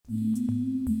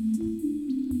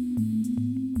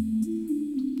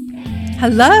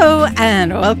Hello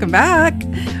and welcome back.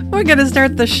 We're going to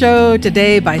start the show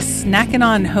today by snacking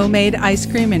on homemade ice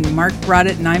cream, and Mark brought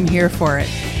it and I'm here for it.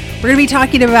 We're going to be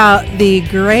talking about the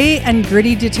gray and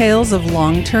gritty details of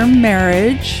long-term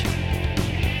marriage.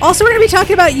 Also, we're going to be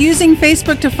talking about using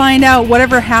Facebook to find out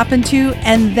whatever happened to,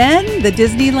 and then the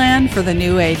Disneyland for the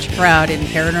New Age crowd in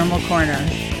Paranormal Corner.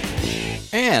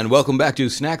 And welcome back to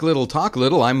Snack Little Talk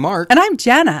Little. I'm Mark. And I'm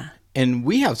Jenna. And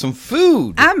we have some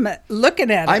food. I'm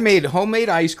looking at it. I made homemade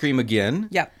ice cream again.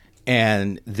 Yep.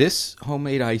 And this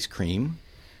homemade ice cream,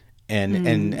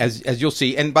 and as you'll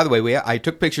see, and by the way, I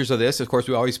took pictures of this. Of course,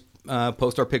 we always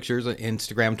post our pictures on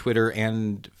Instagram, Twitter,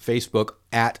 and Facebook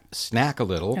at Snack a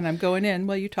Little. And I'm going in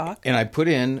while you talk. And I put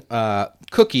in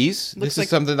cookies. This is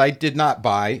something that I did not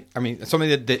buy. I mean,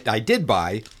 something that I did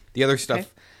buy. The other stuff. Okay.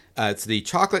 It's the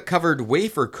chocolate-covered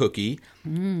wafer cookie,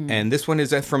 and this one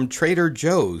is from Trader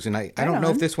Joe's. And I don't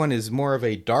know if this one is more of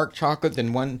a dark chocolate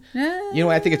than one.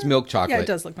 I think it's milk chocolate. Yeah, it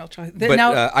does look milk chocolate. But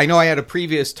I know I had a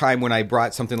previous time when I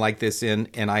brought something like this in,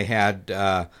 and I had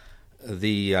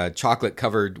the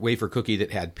chocolate-covered wafer cookie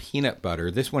that had peanut butter.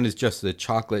 This one is just the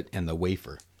chocolate and the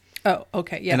wafer. Oh,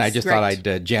 okay, yes. And I just thought I'd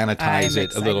janitize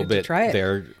it a little bit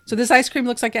there. So this ice cream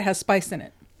looks like it has spice in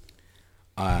it.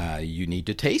 You need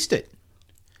to taste it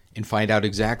and find out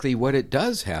exactly what it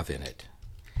does have in it.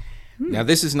 Now,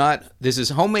 this is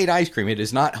homemade ice cream. It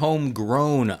is not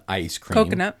homegrown ice cream.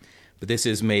 Coconut. But this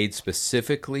is made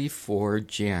specifically for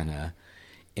Jana,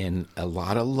 and a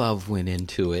lot of love went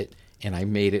into it, and I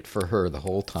made it for her the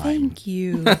whole time. Thank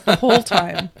you. The whole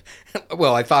time.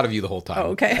 Well, I thought of you the whole time. Oh,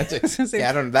 okay.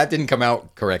 That didn't come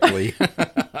out correctly.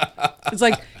 It's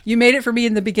like you made it for me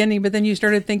in the beginning, but then you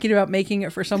started thinking about making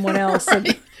it for someone else.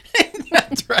 Right.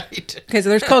 That's right. Okay, so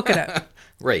there's coconut.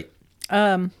 Right.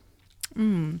 I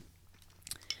mean,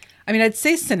 I'd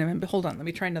say cinnamon, but hold on. Let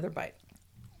me try another bite.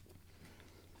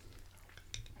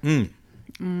 It's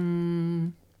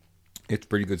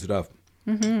pretty good stuff.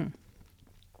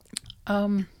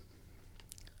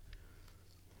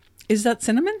 Is that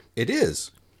cinnamon? It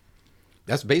is.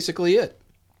 That's basically it.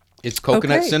 It's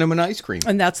coconut cinnamon ice cream.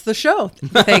 And that's the show.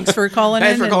 Thanks for calling in.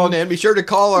 Thanks for calling in. Be sure to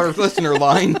call our listener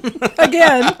line.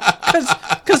 Again,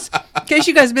 because in case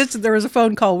you guys missed it, there was a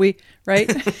phone call. Right?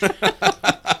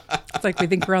 It's like we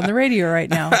think we're on the radio right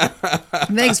now.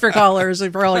 Thanks for callers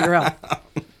and for all your help.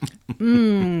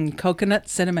 Coconut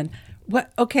cinnamon.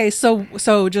 What? Okay, so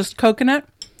just coconut.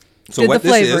 So what the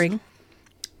flavoring.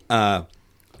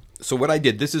 So what I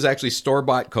did, this is actually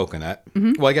store-bought coconut.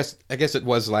 Well, I guess it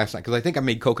was last night, because I think I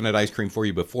made coconut ice cream for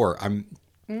you before. I'm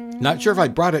not sure if I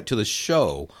brought it to the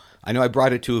show. I know I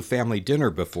brought it to a family dinner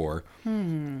before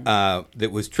that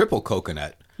was triple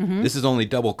coconut. This is only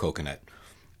double coconut.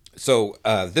 So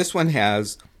this one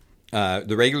has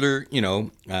the regular,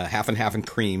 half and half and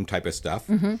cream type of stuff.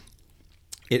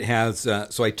 It has,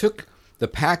 so I took the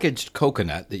packaged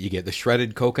coconut that you get, the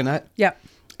shredded coconut. Yep.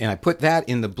 And I put that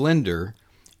in the blender,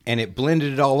 and it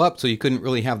blended it all up so you couldn't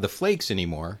really have the flakes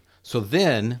anymore. So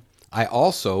then I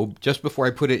also, just before I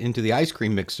put it into the ice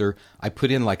cream mixer, I put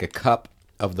in like a cup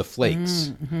of the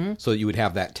flakes so that you would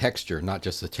have that texture, not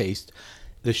just the taste.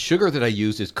 The sugar that I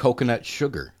use is coconut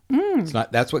sugar. It's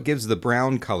not. That's what gives the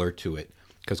brown color to it,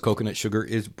 because coconut sugar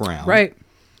is brown. Right.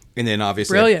 And then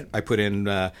obviously I put in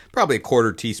probably a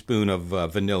quarter teaspoon of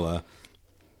vanilla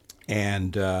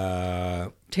and...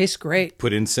 tastes great.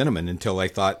 Put in cinnamon until I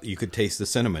thought you could taste the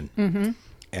cinnamon.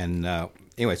 And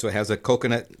anyway, so it has a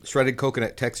shredded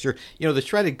coconut texture. The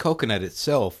shredded coconut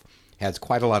itself has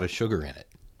quite a lot of sugar in it.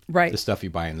 Right. The stuff you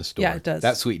buy in the store. Yeah, it does.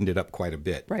 That sweetened it up quite a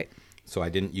bit. Right. So I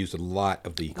didn't use a lot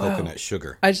of the coconut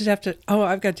sugar. I just have to,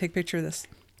 I've got to take a picture of this.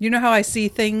 You know how I see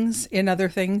things in other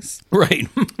things? Right.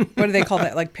 What do they call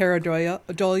that? Like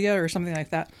pareidolia or something like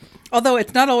that. Although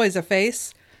it's not always a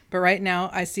face, but right now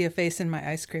I see a face in my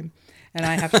ice cream. And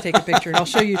I have to take a picture. And I'll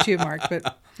show you too, Mark,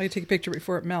 but I take a picture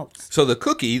before it melts. So the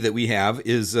cookie that we have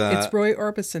is... it's Roy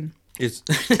Orbison. It's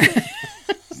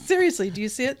Seriously, do you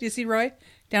see it? Do you see Roy?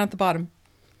 Down at the bottom.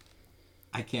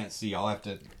 I can't see. I'll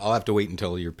have to wait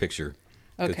until your picture.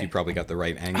 Because you probably got the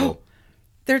right angle.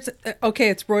 There's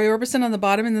it's Roy Orbison on the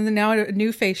bottom, and then now a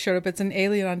new face showed up. It's an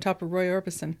alien on top of Roy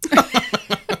Orbison.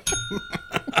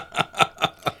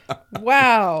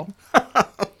 Wow.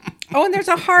 Oh, and there's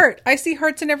a heart. I see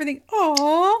hearts and everything.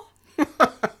 Aww.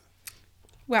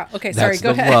 Wow. Okay, sorry.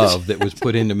 Go ahead. That's the love that was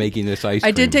put into making this ice cream.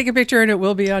 I did take a picture, and it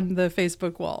will be on the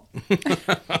Facebook wall.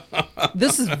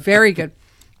 This is very good.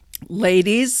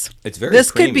 Ladies, it's very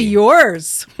this creamy. Could be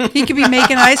yours. He could be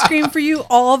making ice cream for you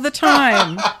all the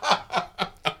time.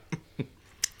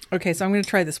 Okay, so I'm going to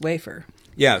try this wafer.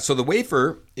 Yeah, so the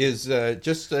wafer is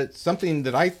just something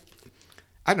that I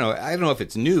don't know. I don't know if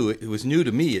it's new. It was new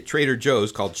to me at Trader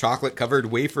Joe's, called chocolate covered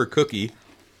wafer cookie.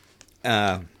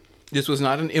 This was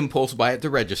not an impulse buy at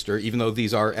the register, even though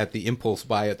these are at the impulse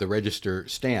buy at the register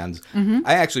stands.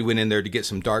 I actually went in there to get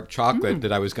some dark chocolate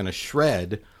that I was going to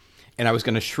shred, and I was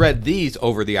going to shred these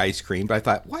over the ice cream. But I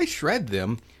thought, why shred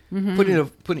them? Break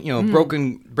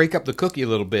up the cookie a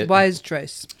little bit. Wise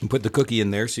choice. And put the cookie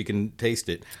in there so you can taste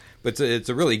it. But it's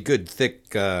a really good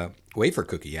thick wafer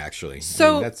cookie, actually.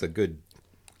 So that's a good.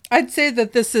 I'd say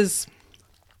that this is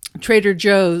Trader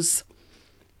Joe's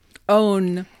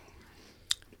own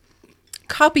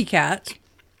copycat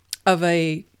of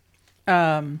a,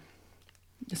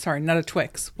 sorry, not a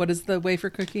Twix. What is the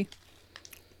wafer cookie?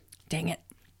 Dang it.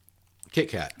 Kit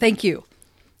Kat. Thank you.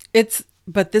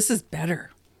 But this is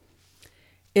better.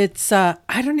 It's, I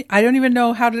don't even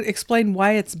know how to explain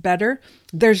why it's better.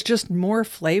 There's just more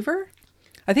flavor.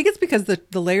 I think it's because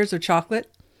the layers are chocolate,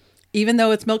 even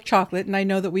though it's milk chocolate. And I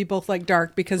know that we both like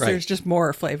dark because there's just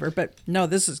more flavor, but no,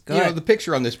 this is good. You know, the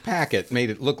picture on this packet made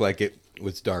it look like it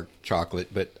was dark chocolate,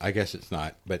 but I guess it's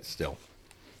not, but still.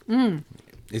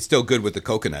 It's still good with the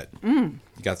coconut. You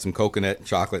got some coconut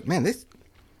chocolate. Man, this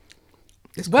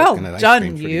well coconut ice done,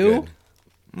 cream's pretty you.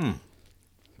 good.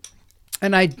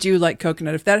 And I do like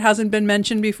coconut. If that hasn't been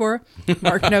mentioned before,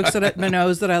 Mark knows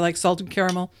that I like salted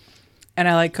caramel and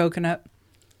I like coconut.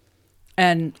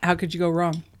 And how could you go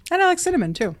wrong? And I like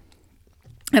cinnamon too.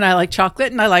 And I like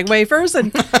chocolate and I like wafers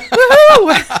and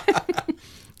woohoo!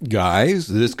 Guys,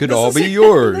 this could all be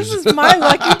yours. This is my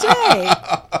lucky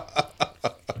day.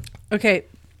 Okay,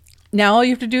 now all you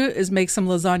have to do is make some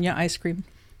lasagna ice cream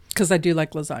because I do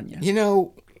like lasagna. You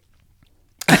know,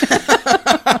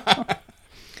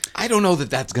 I don't know that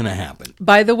that's going to happen.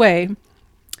 By the way,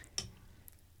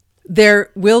 there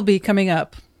will be coming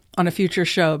up on a future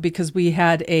show because we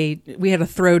had a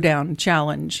throwdown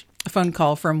challenge, a phone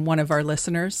call from one of our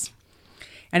listeners,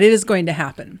 and it is going to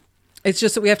happen. It's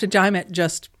just that we have to time it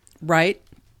just right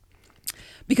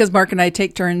because Mark and I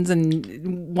take turns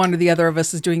and one or the other of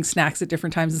us is doing snacks at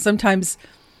different times. And sometimes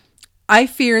I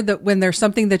fear that when there's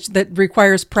something that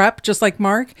requires prep, just like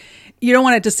Mark, you don't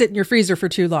want it to sit in your freezer for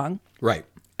too long. Right.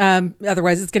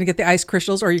 Otherwise, it's going to get the ice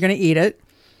crystals or you're going to eat it.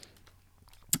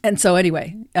 And so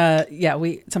anyway, I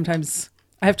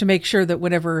have to make sure that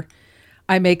whenever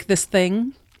I make this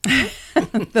thing,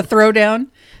 the throwdown,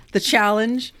 the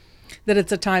challenge, that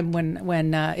it's a time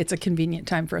when it's a convenient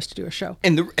time for us to do a show.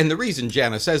 And the reason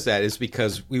Jana says that is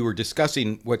because we were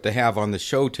discussing what to have on the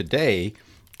show today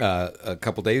a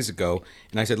couple days ago,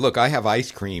 and I said, "Look, I have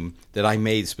ice cream that I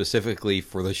made specifically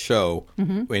for the show,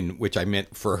 in which I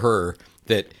meant for her.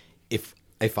 That if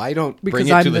I don't bring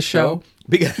it to the show,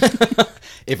 because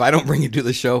if I don't bring it to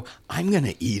the show, I'm going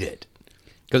to eat it."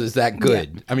 Because it's that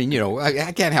good. Yeah. I mean,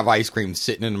 I can't have ice cream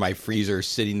sitting in my freezer,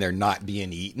 sitting there not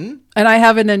being eaten. And I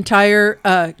have an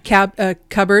entire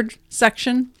cupboard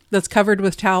section that's covered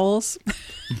with towels.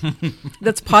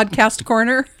 That's podcast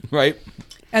corner. Right.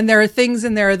 And there are things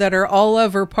in there that are all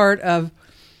over part of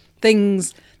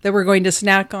things that we're going to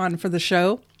snack on for the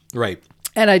show. Right.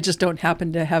 And I just don't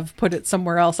happen to have put it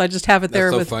somewhere else. I just have it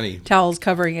there with towels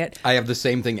covering it. I have the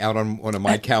same thing out on one of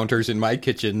my counters in my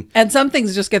kitchen. And some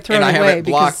things just get thrown away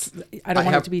because I don't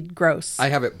want it to be gross. I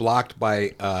have it blocked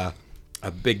by a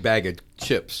big bag of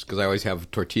chips because I always have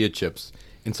tortilla chips.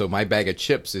 And so my bag of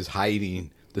chips is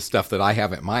hiding the stuff that I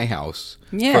have at my house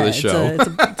for the show. It's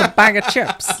a bag of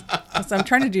chips. So I'm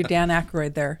trying to do Dan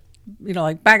Aykroyd there.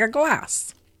 Like bag of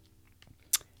glass.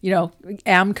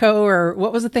 Amco or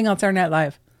what was the thing on Saturday Night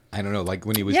Live? I don't know, like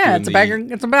when he was doing it's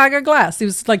a bag of glass. He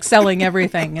was like selling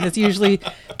everything, and it's usually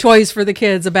toys for the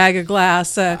kids, a bag of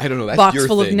glass, I don't know, that's box your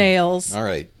full thing. Of nails. All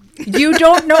right. You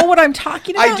don't know what I'm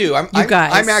talking about? I do.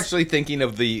 Guys. I'm actually thinking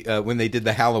of the when they did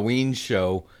the Halloween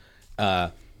show,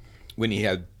 when he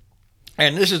had,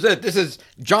 and this is it. This is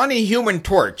Johnny Human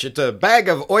Torch. It's a bag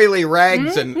of oily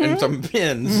rags and some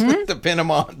pins to pin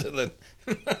them onto the.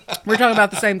 We're talking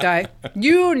about the same guy.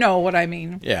 You know what I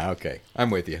mean. Yeah, okay. I'm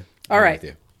with you. All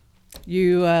right.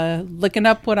 You looking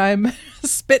up what I'm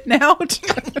spitting out?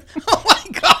 Oh my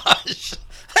gosh.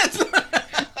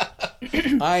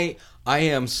 I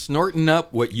am snorting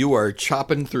up what you are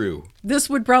chopping through. This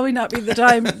would probably not be the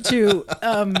time to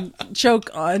choke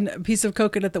on a piece of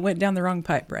coconut that went down the wrong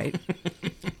pipe, right?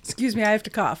 Excuse me, I have to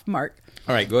cough, Mark.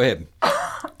 All right, go ahead.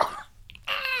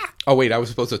 Oh, wait, I was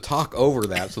supposed to talk over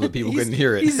that so that people couldn't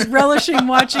hear it. He's relishing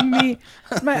watching me.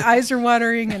 My eyes are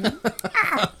watering.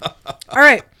 All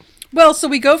right. Well, so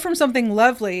we go from something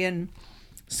lovely and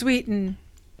sweet and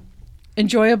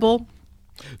enjoyable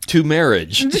to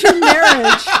marriage. To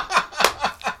marriage.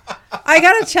 I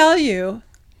got to tell you,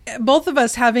 both of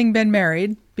us having been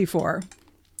married before,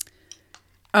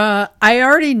 I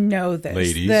already know this,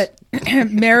 Ladies. that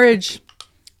marriage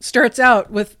starts out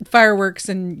with fireworks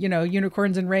and,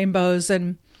 unicorns and rainbows,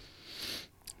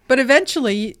 but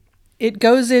eventually it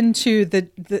goes into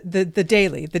the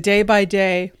daily, the day by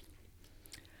day,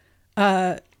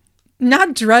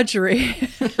 not drudgery.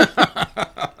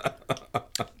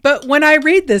 But when I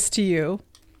read this to you,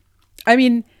 I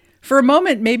mean, for a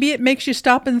moment, maybe it makes you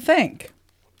stop and think.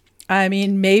 I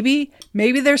mean, maybe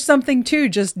there's something to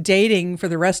just dating for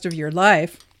the rest of your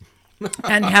life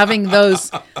and having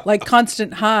those like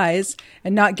constant highs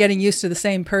and not getting used to the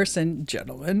same person,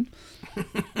 gentlemen.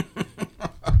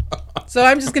 So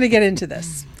I'm just going to get into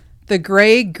this. The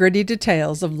gray, gritty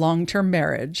details of long-term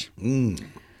marriage.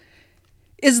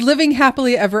 Is living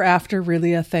happily ever after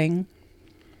really a thing?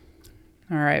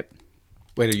 All right.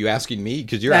 Wait, are you asking me?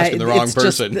 Because you're asking the wrong it's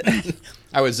person.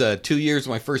 I was 2 years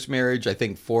with my first marriage. I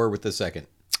think 4 with the second.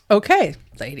 Okay,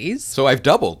 ladies. So I've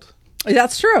doubled.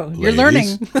 That's true. You're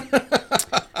learning.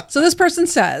 So this person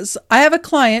says, I have a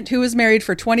client who was married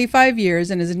for 25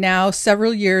 years and is now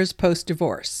several years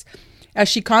post-divorce. As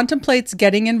she contemplates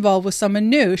getting involved with someone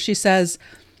new, she says,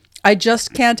 I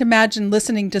just can't imagine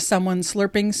listening to someone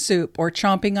slurping soup or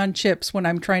chomping on chips when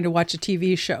I'm trying to watch a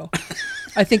TV show.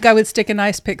 I think I would stick an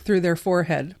ice pick through their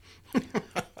forehead.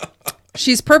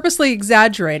 She's purposely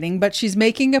exaggerating, but she's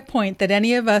making a point that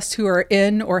any of us who are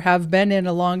in or have been in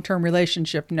a long-term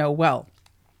relationship know well.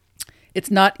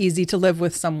 It's not easy to live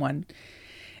with someone.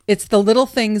 It's the little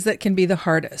things that can be the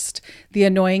hardest. The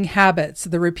annoying habits,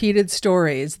 the repeated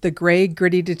stories, the gray,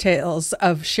 gritty details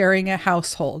of sharing a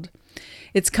household.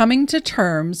 It's coming to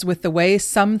terms with the way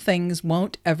some things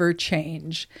won't ever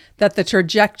change, that the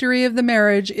trajectory of the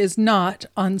marriage is not,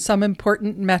 on some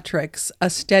important metrics, a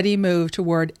steady move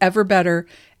toward ever better,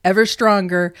 ever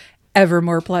stronger, ever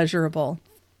more pleasurable.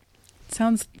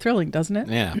 Sounds thrilling, doesn't it?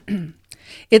 Yeah.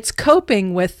 It's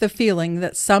coping with the feeling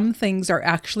that some things are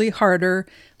actually harder,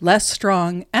 less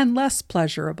strong, and less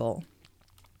pleasurable.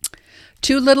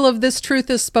 Too little of this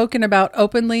truth is spoken about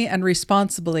openly and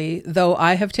responsibly, though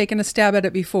I have taken a stab at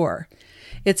it before.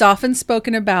 It's often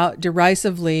spoken about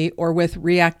derisively or with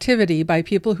reactivity by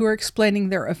people who are explaining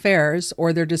their affairs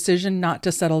or their decision not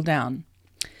to settle down.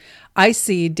 I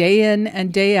see day in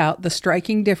and day out the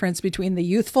striking difference between the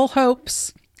youthful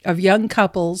hopes of young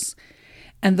couples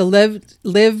and the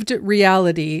lived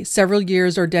reality several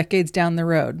years or decades down the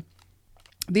road.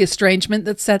 The estrangement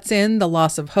that sets in, the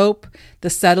loss of hope, the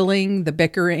settling, the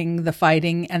bickering, the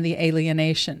fighting, and the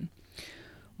alienation.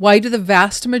 Why do the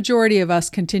vast majority of us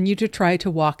continue to try to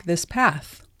walk this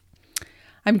path?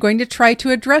 I'm going to try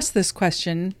to address this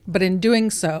question, but in doing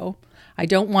so, I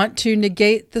don't want to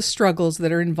negate the struggles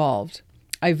that are involved.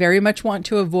 I very much want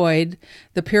to avoid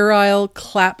the puerile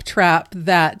claptrap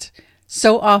that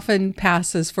so often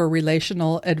passes for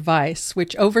relational advice,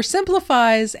 which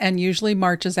oversimplifies and usually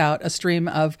marches out a stream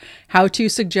of how-to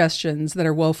suggestions that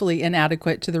are woefully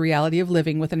inadequate to the reality of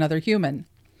living with another human.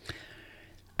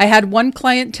 I had one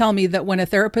client tell me that when a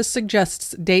therapist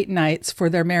suggests date nights for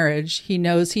their marriage, he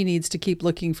knows he needs to keep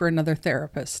looking for another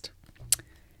therapist.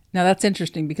 Now that's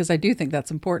interesting because I do think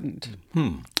that's important.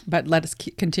 But let us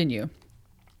continue.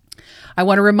 I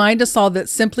want to remind us all that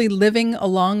simply living a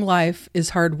long life is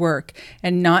hard work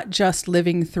and not just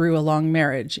living through a long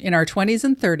marriage. In our 20s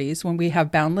and 30s, when we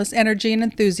have boundless energy and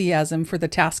enthusiasm for the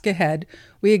task ahead,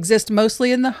 we exist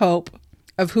mostly in the hope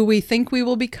of who we think we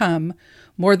will become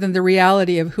more than the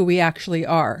reality of who we actually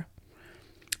are.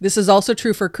 This is also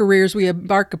true for careers we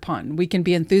embark upon. We can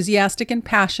be enthusiastic and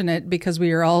passionate because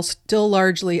we are all still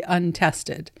largely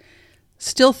untested,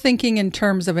 still thinking in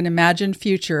terms of an imagined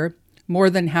future more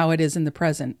than how it is in the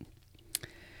present.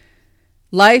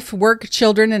 Life, work,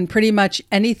 children, and pretty much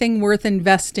anything worth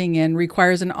investing in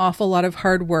requires an awful lot of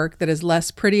hard work that is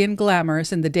less pretty and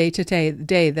glamorous in the day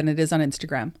than it is on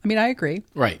Instagram. I mean, I agree.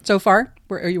 Right. So far,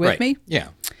 are you with me? Yeah.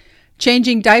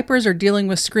 Changing diapers or dealing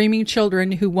with screaming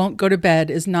children who won't go to bed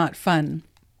is not fun.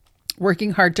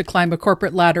 Working hard to climb a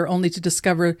corporate ladder only to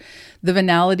discover the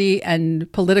venality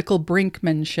and political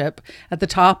brinkmanship at the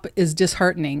top is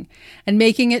disheartening. And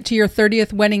making it to your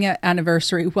 30th wedding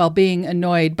anniversary while being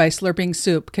annoyed by slurping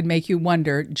soup can make you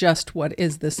wonder, just what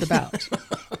is this about?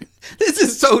 This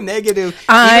is so negative.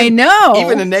 I know.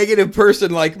 Even a negative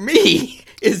person like me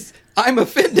I'm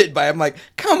offended by it. I'm like,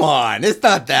 come on, it's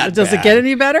not that Does bad. it get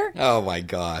any better? Oh my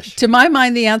gosh. To my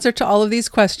mind, the answer to all of these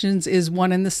questions is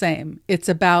one and the same. It's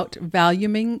about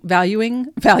valuing.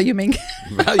 Value.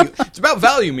 It's about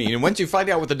valuing. And once you find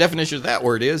out what the definition of that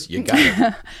word is, you got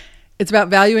it. It's about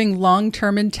valuing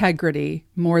long-term integrity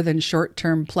more than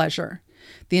short-term pleasure.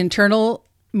 the internal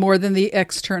more than the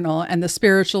external, and the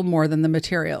spiritual more than the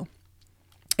material.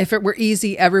 If it were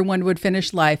easy, everyone would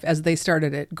finish life as they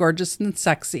started it, gorgeous and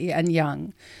sexy and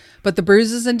young. But the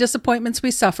bruises and disappointments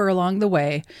we suffer along the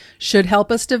way should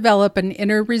help us develop an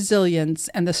inner resilience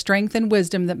and the strength and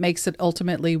wisdom that makes it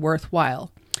ultimately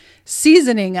worthwhile.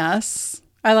 Seasoning us,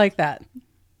 I like that.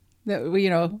 That we,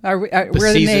 we're at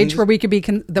an age where we could be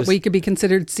we could be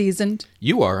considered seasoned.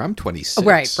 You are. I'm 26.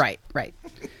 Right.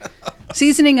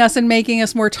 Seasoning us and making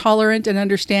us more tolerant and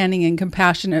understanding and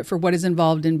compassionate for what is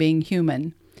involved in being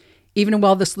human, even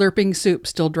while the slurping soup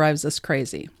still drives us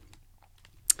crazy.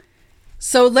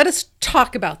 So let us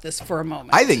talk about this for a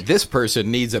moment. I think this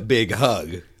person needs a big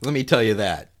hug. Let me tell you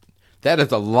that. That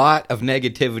is a lot of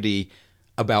negativity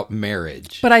about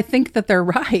marriage. But I think that they're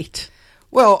right.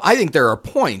 Well, I think there are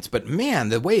points, but man,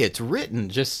 the way it's written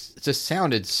just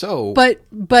sounded so...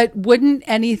 But wouldn't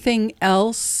anything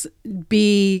else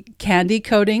be candy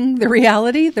coating the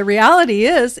reality? The reality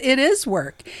is it is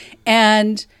work.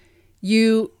 And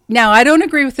now I don't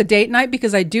agree with the date night,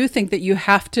 because I do think that you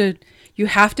have to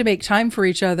make time for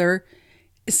each other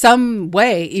some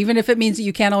way, even if it means that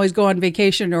you can't always go on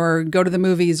vacation or go to the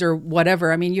movies or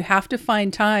whatever. I mean, you have to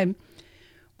find time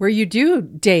where you do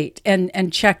date and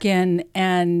check in.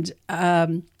 And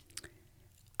I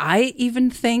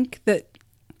think that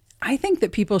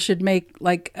people should make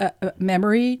like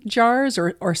memory jars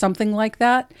or something like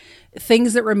that.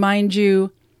 Things that remind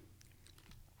you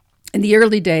in the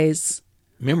early days.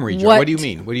 Memory jar? What do you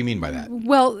mean? What do you mean by that?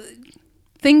 Well,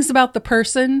 things about the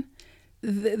person,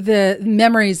 the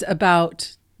memories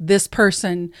about this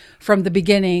person from the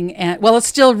beginning. And it's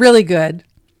still really good.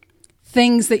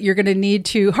 Things that you're going to need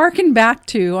to hearken back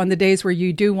to on the days where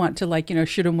you do want to,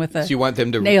 shoot them with a you want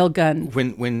them to, nail gun.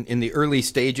 When in the early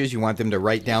stages, you want them to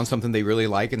write down something they really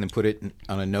like and then put it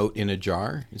on a note in a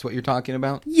jar? Is what you're talking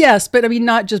about? Yes, but I mean,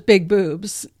 not just big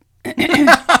boobs.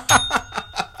 I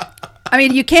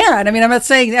mean, you can. I mean, I'm not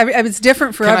saying it's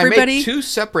different for everybody. Can I make two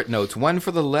separate notes? One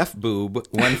for the left boob,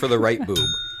 one for the right boob.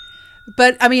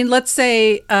 But I mean, let's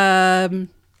say, let's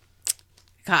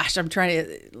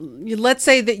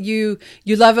say that you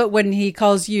love it when he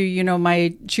calls you,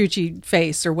 my choochie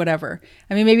face or whatever.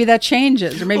 I mean, maybe that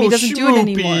changes, or maybe he doesn't do it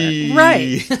anymore.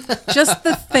 Right. Just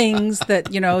the things that,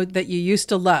 that you used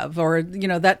to love, or,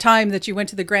 that time that you went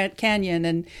to the Grand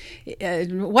Canyon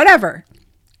and whatever.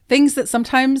 Things that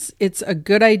sometimes it's a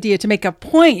good idea to make a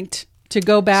point to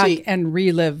go back and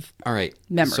relive. All right.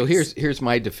 Memories. So here's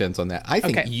my defense on that. I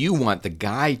think you want the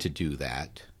guy to do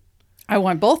that. I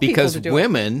want both people to do it. Because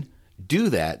women do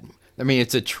that. I mean,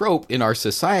 it's a trope in our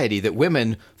society that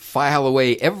women file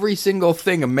away every single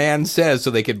thing a man says so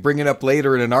they could bring it up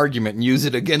later in an argument and use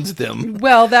it against them.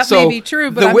 Well, that may be true,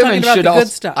 but I'm talking about the good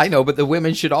stuff. I know, but the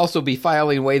women should also be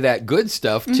filing away that good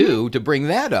stuff, too, to bring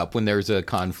that up when there's a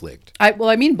conflict. I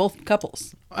mean both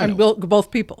couples.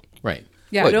 Both people. Right.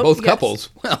 Yeah, Wait, both couples?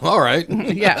 Well, all right.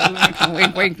 Yeah.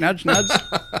 Wink, wink, nudge, nudge.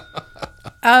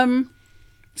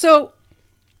 So...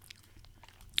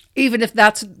 even if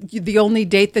that's the only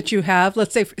date that you have,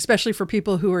 let's say, especially for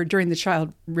people who are during the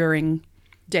child rearing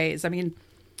days, I mean,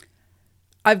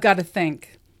 I've got to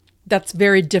think that's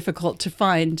very difficult to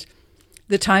find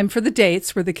the time for the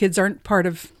dates where the kids aren't part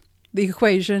of the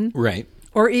equation. Right.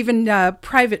 Or even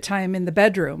private time in the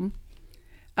bedroom.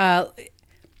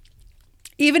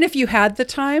 Even if you had the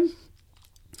time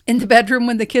in the bedroom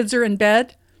when the kids are in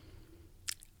bed,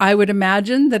 I would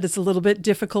imagine that it's a little bit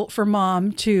difficult for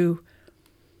mom to...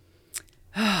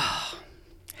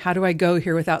 how do I go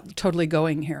here without totally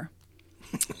going here?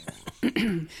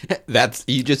 You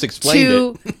just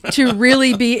explained it. To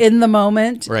really be in the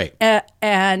moment, right?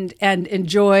 And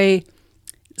enjoy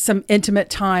some intimate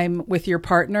time with your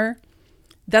partner.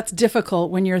 That's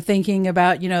difficult when you're thinking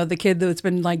about, the kid that's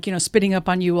been spitting up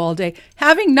on you all day.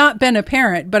 Having not been a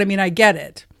parent, but I mean, I get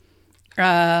it.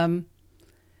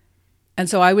 And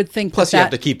so I would think Plus, you have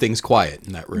to keep things quiet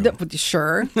in that room.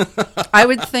 Sure. I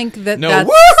would think that that's...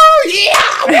 Woo!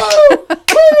 Yeah!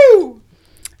 Woo!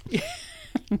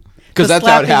 Because that's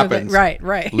how it happens.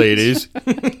 Right. Ladies.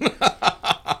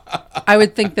 I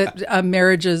would think that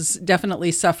marriages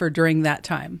definitely suffer during that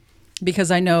time, because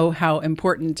I know how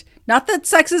important, not that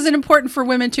sex isn't important for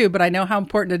women too, but I know how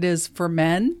important it is for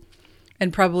men,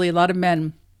 and probably a lot of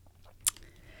men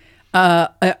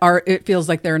it feels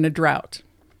like they're in a drought,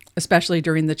 especially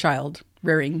during the child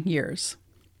rearing years.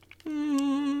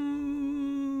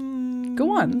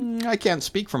 Go on. I can't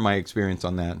speak from my experience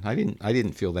on that. I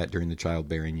didn't feel that during the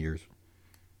childbearing years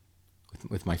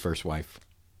with my first wife.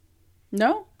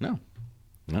 No? No.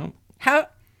 How?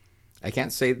 I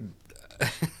can't say.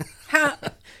 How?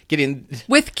 getting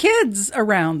with kids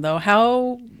around though.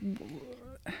 How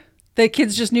the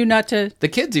kids just knew not to. The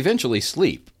kids eventually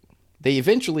sleep. They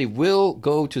eventually will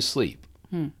go to sleep.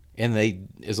 And they,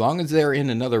 as long as they're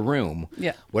in another room.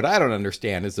 Yeah. What I don't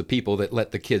understand is the people that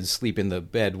let the kids sleep in the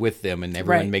bed with them, and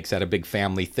everyone Right. makes that a big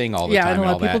family thing all the Yeah, time. and a lot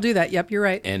all of people that. do that. Yep, you're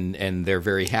right. And they're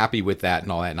very happy with that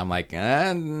and all that. And I'm like,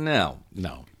 no.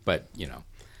 But,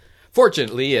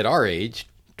 fortunately, at our age,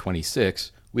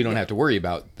 26, we don't have to worry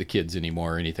about the kids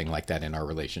anymore or anything like that in our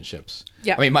relationships.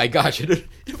 Yeah. I mean, my gosh,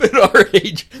 if at our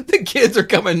age, the kids are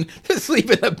coming to sleep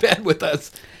in the bed with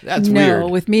us, that's weird. No,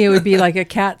 with me, it would be like a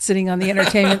cat sitting on the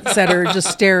entertainment center just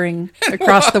staring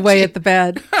across the way at the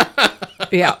bed.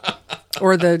 Yeah.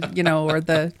 Or the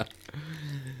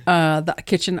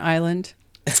kitchen island.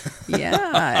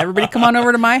 Yeah. Everybody come on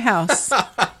over to my house.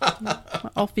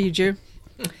 I'll feed you.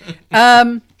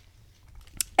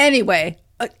 Anyway,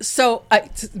 so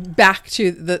back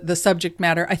to the subject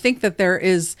matter. I think that there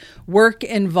is work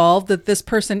involved that this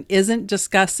person isn't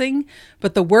discussing,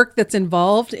 but the work that's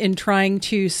involved in trying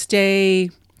to stay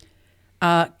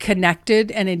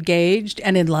connected and engaged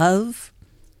and in love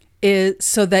is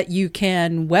so that you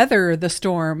can weather the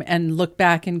storm and look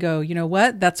back and go, you know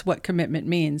what? That's what commitment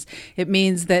means. It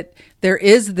means that there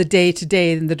is the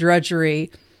day-to-day and the drudgery,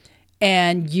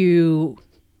 and you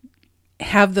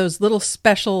have those little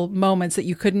special moments that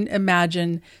you couldn't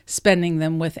imagine spending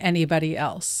them with anybody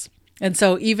else. And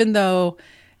so even though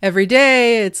every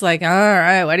day it's like, all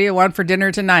right, what do you want for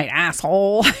dinner tonight,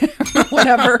 asshole?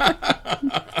 Whatever.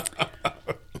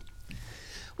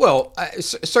 Well,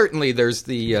 certainly there's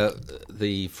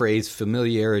the phrase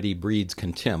familiarity breeds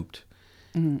contempt.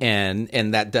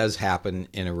 And that does happen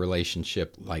in a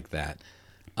relationship like that.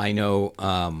 I know,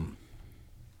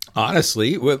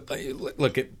 honestly,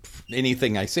 look at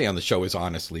anything I say on the show is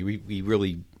honestly. We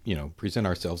really, present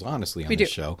ourselves honestly on the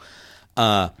show.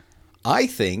 I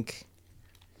think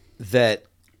that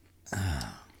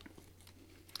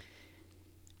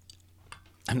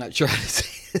I'm not sure how to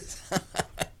say this.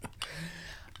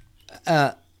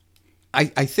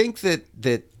 I think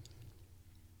that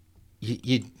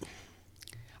you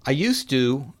I used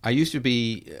to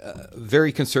be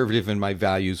very conservative in my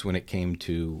values when it came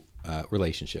to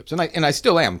relationships, and I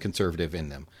still am conservative in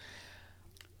them.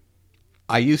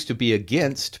 I used to be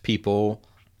against people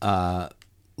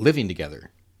living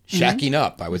together, shacking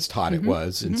up. I was taught it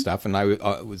was and stuff, and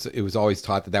it was always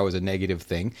taught that was a negative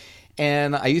thing,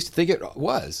 and I used to think it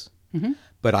was.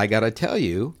 But I got to tell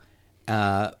you,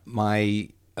 my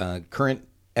current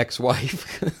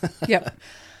ex-wife, Yep.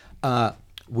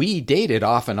 we dated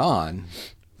off and on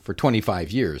for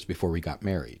 25 years before we got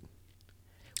married.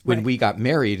 When Right. we got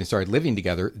married and started living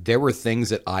together, there were things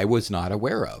that I was not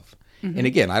aware of. And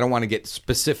again, I don't want to get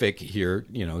specific here,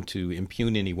 to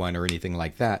impugn anyone or anything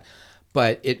like that.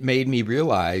 But it made me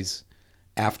realize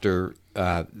after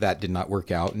that did not work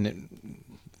out,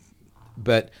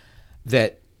 but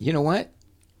that, you know what?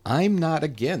 I'm not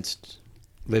against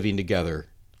living together,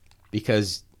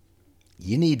 because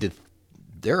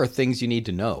there are things you need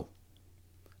to know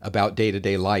about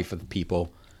day-to-day life of the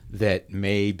people that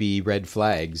may be red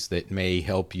flags that may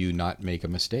help you not make a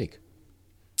mistake.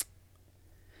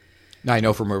 Now, I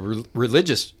know from a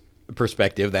religious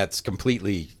perspective, that's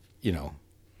completely,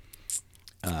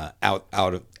 out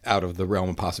of the realm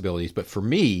of possibilities. But for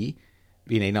me,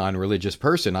 being a non-religious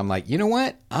person, I'm like, you know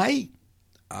what? I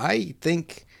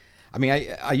think,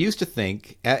 I used to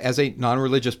think as a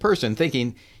non-religious person,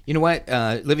 thinking, you know what?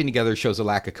 Living together shows a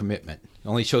lack of commitment. It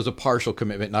only shows a partial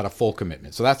commitment, not a full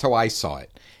commitment. So that's how I saw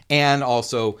it. And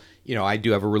also, I do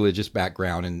have a religious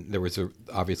background, and there was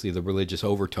obviously the religious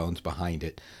overtones behind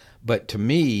it. But to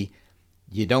me,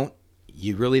 you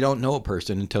really don't know a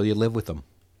person until you live with them.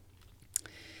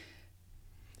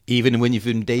 Even when you've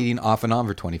been dating off and on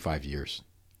for 25 years.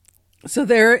 So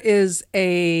there is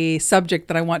a subject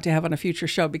that I want to have on a future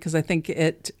show, because I think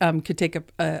it could take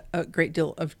a great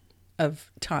deal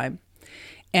of time.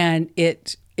 And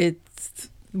it's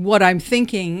what I'm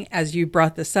thinking as you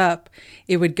brought this up,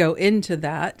 it would go into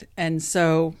that. And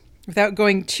so without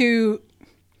going too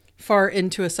far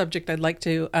into a subject, I'd like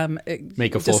to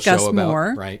make a full discuss show about,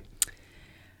 more. Right?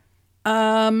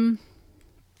 I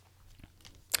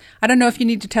don't know if you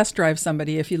need to test drive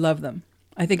somebody if you love them.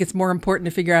 I think it's more important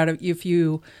to figure out if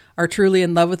you are truly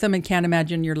in love with them and can't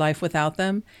imagine your life without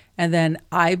them. And then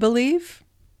I believe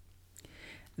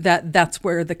that that's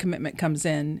where the commitment comes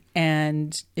in.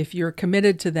 And if you're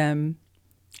committed to them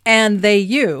and they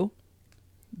you,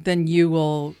 then you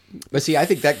will. But see, I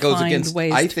think that goes find against.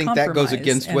 ways I to think that goes compromise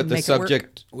against and what the make it work.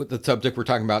 subject we're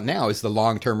talking about now is the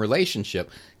long-term relationship.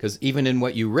 Because even in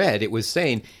what you read, it was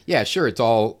saying, yeah, sure, it's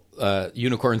all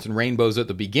unicorns and rainbows at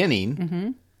the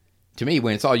beginning. To me,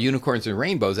 when it's all unicorns and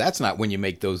rainbows, that's not when you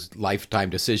make those lifetime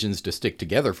decisions to stick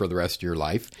together for the rest of your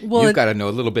life. Well, You've got to know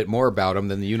a little bit more about them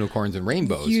than the unicorns and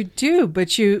rainbows. You do,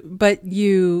 but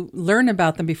you learn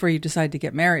about them before you decide to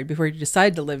get married, before you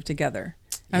decide to live together.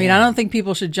 I mean, I don't think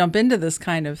people should jump into this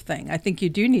kind of thing. I think you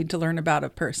do need to learn about a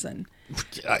person.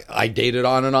 I dated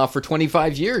on and off for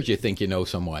 25 years. You think you know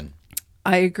someone.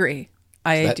 I agree.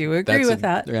 I do agree with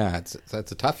that. Yeah, that's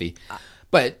a toughie.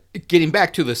 But getting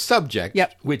back to the subject,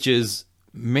 which is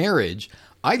marriage,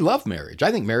 I love marriage. I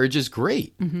think marriage is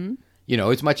great. You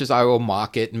know, as much as I will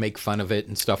mock it and make fun of it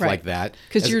and stuff like that.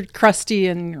 Because you're crusty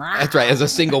and... That's right, as a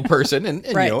single person. And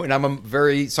you know, and I'm a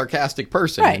very sarcastic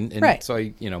person. And so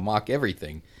I, mock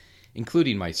everything,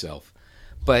 including myself.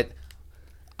 But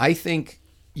I think,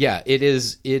 it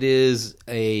is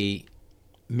a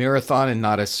marathon and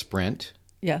not a sprint.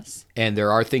 Yes. And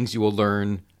there are things you will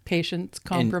learn... Patience,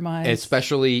 compromise. And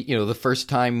especially, the first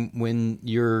time when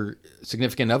your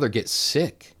significant other gets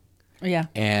sick. Yeah.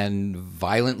 And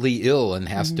violently ill and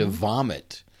has to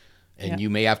vomit. And you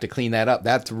may have to clean that up.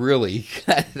 That's really...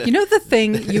 the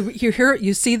thing,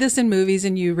 you see this in movies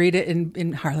and you read it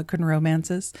in Harlequin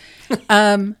romances.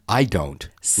 I don't.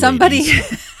 Somebody,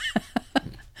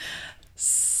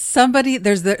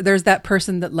 there's that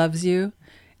person that loves you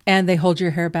and they hold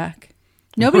your hair back.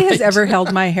 Nobody has ever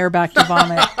held my hair back to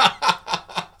vomit.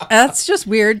 That's just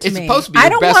weird to me. It's supposed to be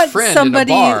your best friend in a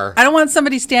bar. I don't want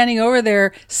somebody standing over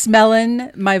there smelling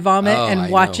my vomit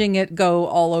and watching it go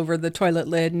all over the toilet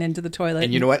lid and into the toilet.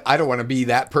 And you know what? I don't want to be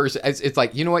that person. It's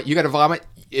like, you know what? You got to vomit.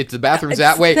 It's the bathroom's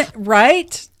that way.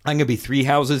 Right? I'm going to be 3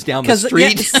 houses down the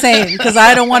street. Same, because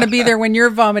I don't want to be there when you're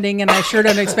vomiting, and I sure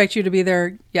don't expect you to be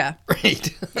there. Yeah.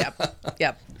 Right.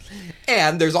 Yep.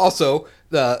 And there's also...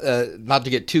 not to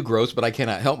get too gross, but I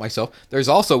cannot help myself. There's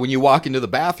also when you walk into the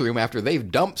bathroom after they've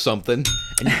dumped something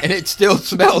and it still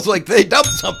smells like they dumped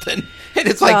something. And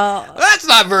it's like, that's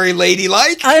not very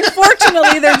ladylike.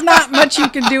 Unfortunately, there's not much you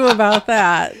can do about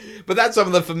that. But that's some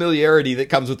of the familiarity that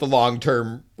comes with the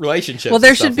long-term relationships. Well,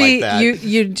 there should be, like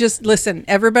you just listen,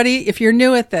 everybody, if you're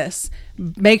new at this,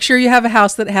 make sure you have a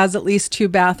house that has at least 2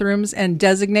 bathrooms and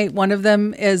designate one of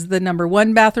them as the number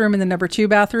 1 bathroom and the number 2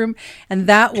 bathroom. And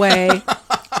that way,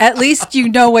 at least you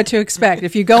know what to expect.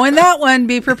 If you go in that one,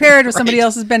 be prepared if somebody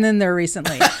else has been in there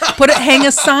recently. Hang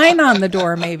a sign on the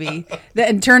door maybe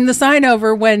and turn the sign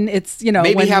over when it's,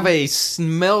 Maybe have a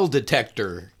smell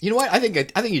detector. You know what? I think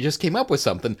you just came up with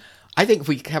something. I think if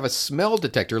we have a smell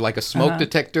detector, like a smoke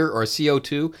detector or a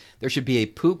CO2, there should be a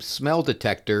poop smell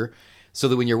detector so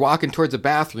that when you're walking towards a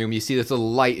bathroom, you see this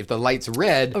little light. If the light's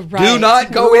red, do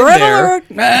not go in there.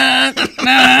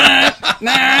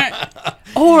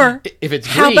 Or if it's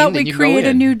green, how about we then create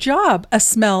a new job, a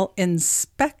smell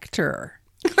inspector?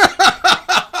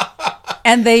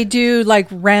 And they do like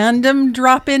random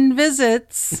drop-in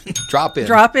visits. Drop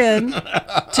in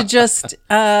to just,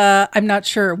 I'm not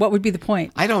sure. What would be the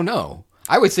point? I don't know.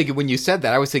 I was thinking when you said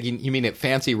that, I was thinking you mean at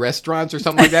fancy restaurants or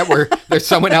something like that where there's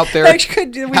someone out there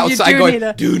outside going,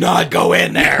 do not go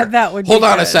in there. That would Hold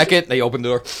on a second. They open the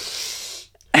door.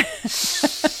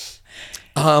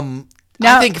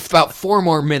 Now, I think about 4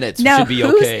 more minutes should be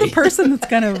okay. Who's the person that's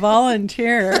going to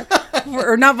volunteer?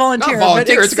 Or not volunteer, but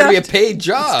it's going to be a paid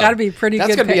job. It's got to be pretty good.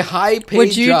 That's going to be a high paid job.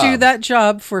 Would you do that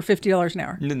job for $50 an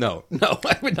hour? No,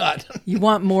 I would not. You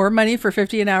want more money for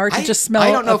 $50 an hour to just smell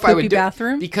I don't know a if I would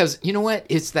bathroom? Because you know what?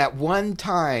 It's that one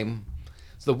time.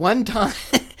 It's the one time.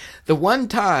 The one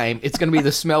time it's going to be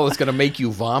the smell that's going to make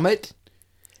you vomit.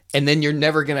 And then you're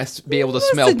never going to be able to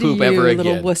smell poop ever again.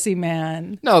 Little wussy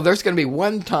man. No, there's going to be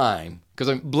one time.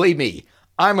 Because believe me,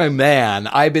 I'm a man.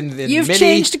 I've been in You've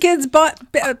changed kids'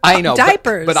 I know,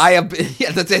 diapers. But I have,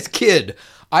 that's kid.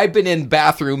 I've been in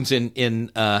bathrooms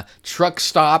in truck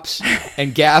stops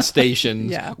and gas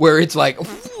stations where it's like,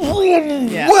 who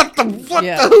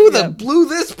blew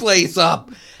this place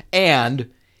up?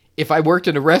 And if I worked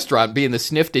in a restaurant being the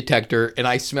sniff detector and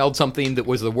I smelled something that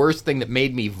was the worst thing that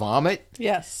made me vomit,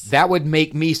 that would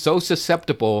make me so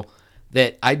susceptible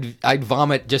that I'd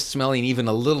vomit just smelling even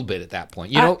a little bit at that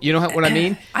point. You know what I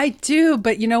mean? I do,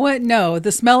 but you know what? No,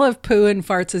 the smell of poo and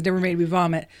farts has never made me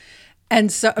vomit.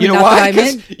 And so, you know why?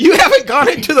 Because you haven't gone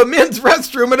into the men's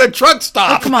restroom at a truck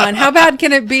stop. Oh, come on, how bad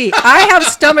can it be? I have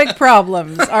stomach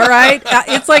problems. All right,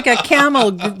 it's like a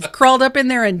camel crawled up in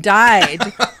there and died.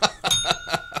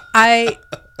 I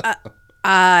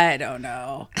don't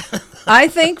know. I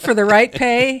think for the right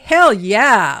pay, hell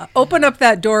yeah. Open up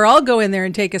that door. I'll go in there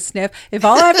and take a sniff. If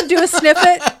all I have to do is sniff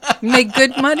it, make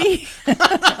good money,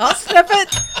 I'll sniff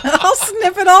it. I'll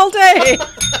sniff it all day.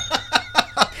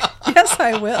 Yes,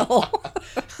 I will.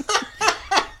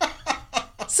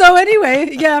 So anyway,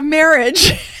 yeah,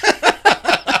 marriage.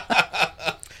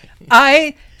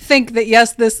 I think that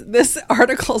yes, this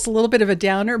article is a little bit of a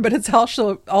downer, but it's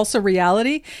also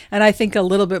reality, and I think a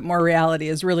little bit more reality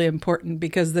is really important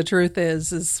because the truth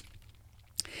is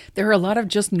there are a lot of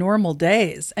just normal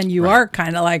days, and you are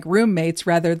kind of like roommates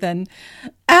rather than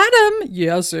Adam.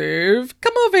 Yes, Eve,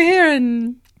 come over here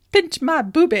and pinch my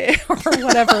boobie or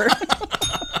whatever.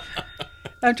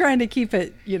 I'm trying to keep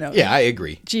it, Yeah, I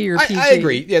agree. G or PG. I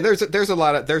agree. Yeah, there's a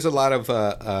lot of.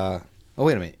 Oh,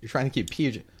 wait a minute. You're trying to keep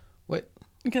PG. What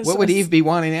would Eve be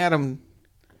wanting Adam?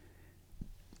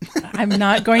 I'm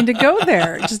not going to go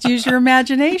there. Just use your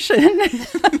imagination.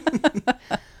 But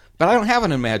I don't have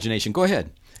an imagination. Go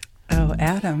ahead. Oh,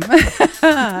 Adam.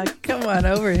 Come on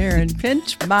over here and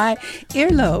pinch my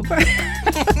earlobe.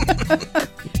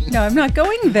 No, I'm not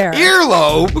going there.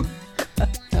 Earlobe?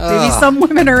 Maybe some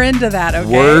women are into that,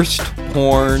 okay? Worst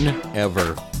porn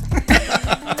ever.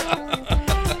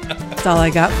 That's all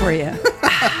I got for you.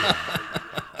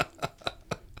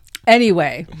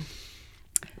 Anyway.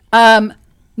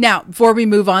 Now, before we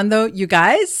move on, though, you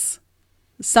guys,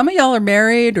 some of y'all are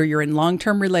married or you're in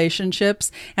long-term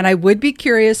relationships, and I would be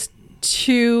curious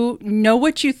to know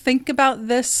what you think about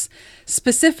this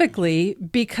specifically,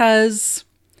 because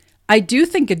I do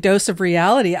think a dose of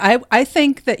reality. I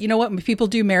think that, when people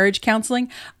do marriage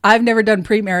counseling, I've never done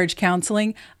pre-marriage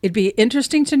counseling. It'd be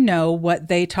interesting to know what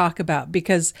they talk about,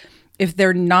 because if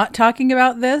they're not talking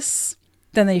about this,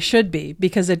 then they should be,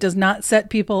 because it does not set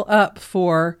people up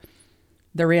for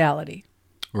the reality.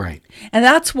 Right. And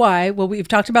that's why, we've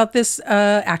talked about this,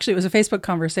 actually it was a Facebook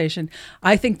conversation.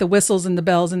 I think the whistles and the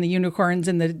bells and the unicorns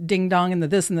and the ding dong and the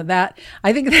this and the that,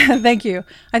 I think that, thank you.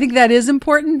 I think that is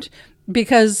important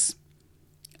because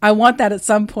I want that at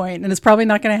some point, and it's probably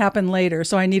not going to happen later.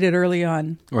 So I need it early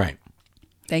on. Right.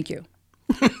 Thank you.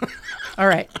 All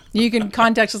right. You can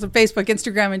contact us on Facebook,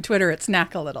 Instagram, and Twitter at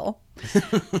Snack a Little.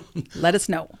 Let us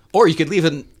know. Or you could leave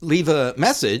a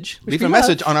message. Leave a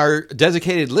message on our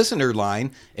designated listener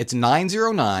line. It's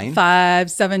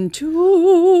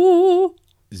 909-572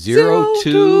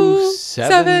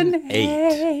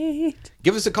 0278.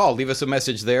 Give us a call. Leave us a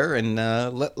message there, and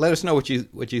let us know what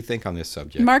you think on this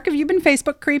subject. Mark, have you been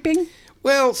Facebook creeping?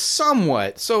 Well,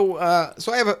 somewhat. So I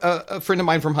have a friend of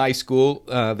mine from high school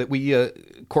that we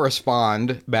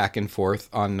correspond back and forth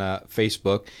on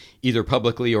Facebook, either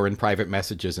publicly or in private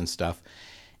messages and stuff.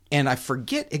 And I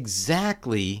forget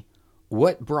exactly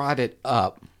what brought it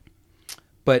up,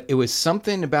 but it was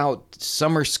something about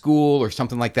summer school or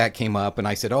something like that came up. And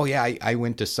I said, oh, yeah, I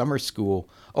went to summer school.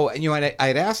 Oh, and I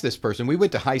had asked this person, we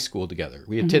went to high school together.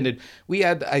 We attended, we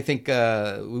had, I think,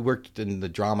 we worked in the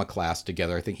drama class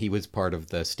together. I think he was part of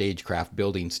the stagecraft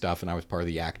building stuff and I was part of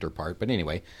the actor part. But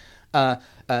anyway,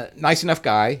 nice enough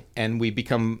guy. And we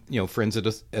become, friends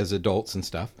as adults and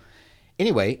stuff.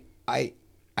 Anyway, I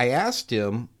asked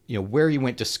him, where he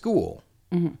went to school.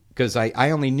 Because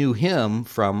I only knew him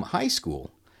from high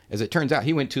school. As it turns out,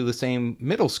 he went to the same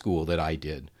middle school that I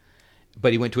did.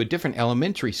 But he went to a different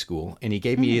elementary school, and he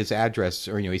gave me his address,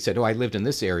 or, he said, oh, I lived in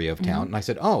this area of town. And I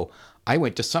said, oh, I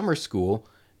went to summer school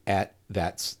at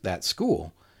that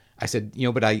school. I said,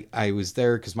 but I was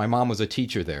there because my mom was a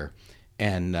teacher there.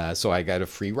 And so I got a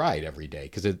free ride every day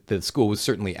because the school was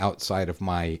certainly outside of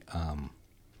my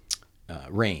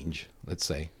range, let's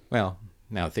say. Well,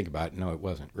 now think about it. No, it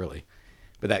wasn't really.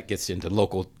 But that gets into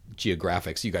local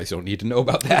geographics. You guys don't need to know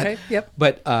about that. Okay, yep.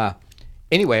 But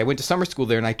anyway, I went to summer school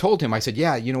there, and I told him, I said,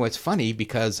 yeah, it's funny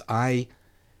because I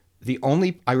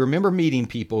remember meeting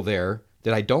people there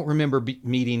that I don't remember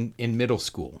meeting in middle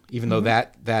school, even though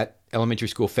that elementary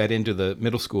school fed into the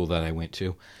middle school that I went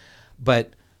to.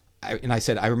 But I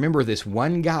said, I remember this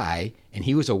one guy, and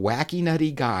he was a wacky,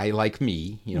 nutty guy like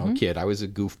me, kid. I was a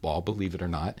goofball, believe it or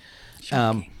not.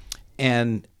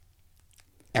 And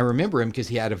I remember him because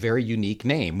he had a very unique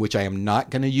name, which I am not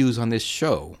going to use on this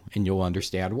show, and you'll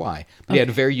understand why. But he had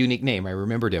a very unique name. I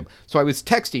remembered him. So I was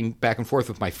texting back and forth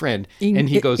with my friend, and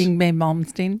he goes... Yngve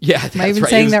Malmsteen? Yeah, that's right. Am I even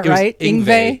saying that right?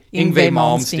 Yngve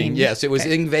Malmsteen. Yes, it was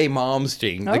Yngve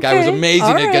Malmsteen. The guy was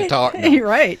amazing at guitar. No. You're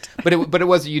right. But it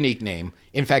was a unique name.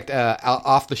 In fact,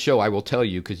 off the show, I will tell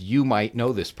you, because you might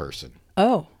know this person.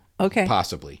 Oh, okay.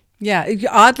 Possibly. Yeah.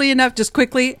 Oddly enough, just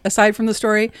quickly, aside from the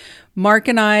story, Mark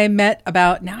and I met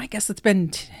about, now I guess it's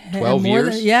been 12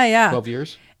 years. 12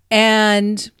 years.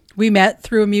 And we met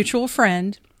through a mutual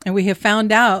friend, and we have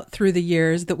found out through the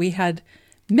years that we had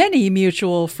many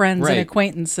mutual friends and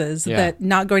acquaintances that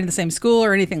not going to the same school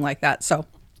or anything like that. So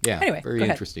anyway, very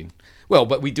interesting. Well,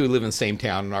 but we do live in the same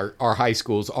town, and our high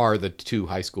schools are the two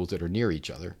high schools that are near each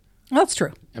other. Well, that's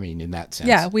true. I mean, in that sense.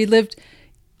 Yeah, we lived...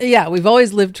 Yeah, we've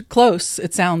always lived close,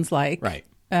 it sounds like. Right.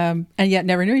 And yet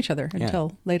never knew each other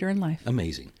until later in life.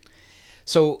 Amazing.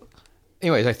 So,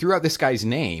 anyways, I threw out this guy's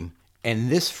name, and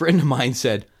this friend of mine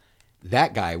said,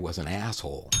 that guy was an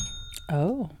asshole.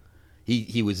 Oh.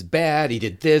 He was bad. He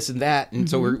did this and that. And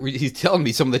so he's telling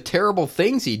me some of the terrible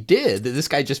things he did, that this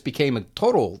guy just became a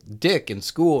total dick in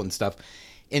school and stuff.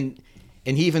 And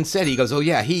he even said, he goes, oh,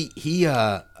 yeah, he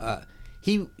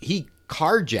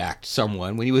carjacked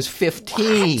someone when he was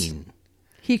 15. What?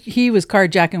 He was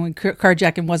carjacking when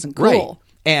carjacking wasn't cool. Right.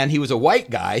 And he was a white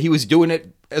guy. He was doing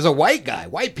it as a white guy.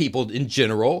 White people in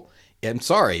general, I'm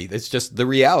sorry, it's just the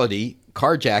reality.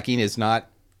 Carjacking is not,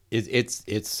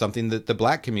 it's something that the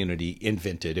black community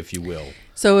invented, if you will.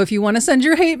 So if you want to send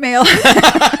your hate mail.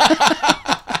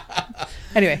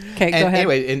 Anyway, okay, go ahead.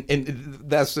 Anyway, and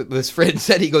that's what this friend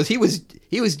said. He goes, he was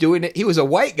doing it. He was a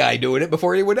white guy doing it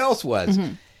before anyone else was.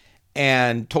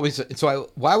 And told me, so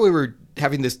while we were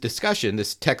having this discussion,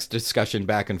 this text discussion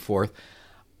back and forth,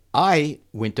 I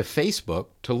went to Facebook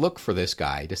to look for this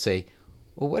guy to say,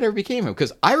 well, whatever became of him?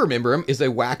 Because I remember him as a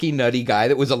wacky, nutty guy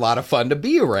that was a lot of fun to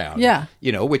be around. Yeah.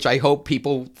 You know, which I hope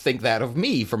people think that of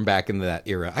me from back in that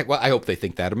era. I hope they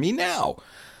think that of me now.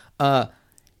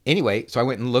 Anyway, so I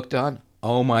went and looked on.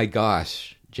 Oh, my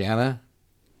gosh, Jana.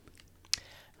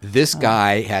 This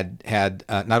guy had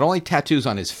not only tattoos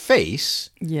on his face.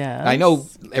 Yeah. I know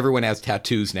everyone has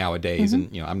tattoos nowadays,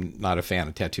 and I'm not a fan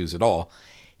of tattoos at all.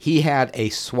 He had a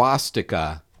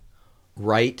swastika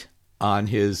right on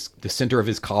the center of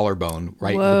his collarbone,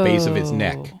 right in the base of his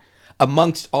neck,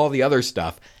 amongst all the other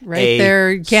stuff. Right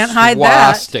there, you can't hide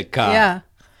that. Swastika. Yeah.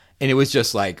 And it was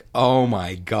just like, oh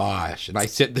my gosh. And I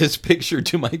sent this picture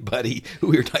to my buddy who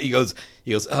we were talking. He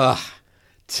goes, ugh,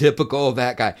 typical of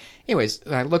that guy. Anyways,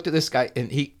 I looked at this guy,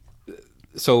 and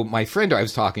so my friend I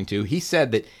was talking to, he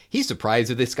said that he's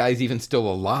surprised that this guy's even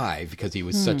still alive because he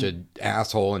was such an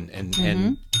asshole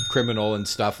and criminal and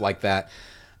stuff like that.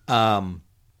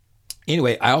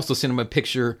 Anyway, I also sent him a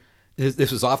picture.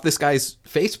 This was off this guy's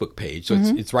Facebook page, so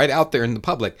it's right out there in the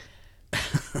public.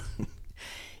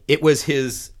 It was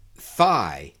his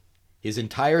thigh, his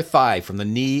entire thigh from the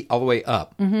knee all the way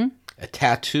up, a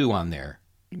tattoo on there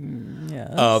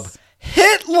of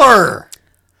Hitler.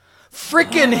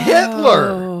 Freaking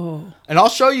Hitler. And I'll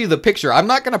show you the picture. I'm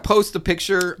not going to post the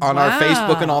picture on our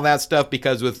Facebook and all that stuff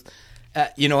because with,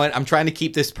 you know what, I'm trying to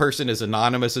keep this person as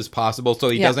anonymous as possible so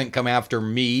he doesn't come after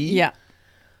me. Yeah.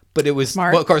 But it was,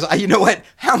 smart. Well, of course, you know what?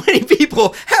 How many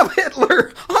people have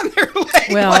Hitler on their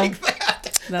leg like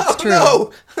that? That's true.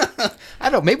 No. I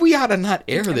don't know. Maybe we ought to not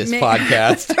air this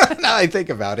podcast. Now I think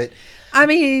about it. I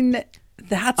mean,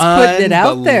 that's putting it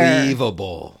out there.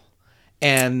 Unbelievable.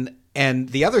 And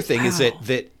the other thing is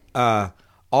that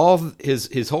all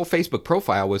his whole Facebook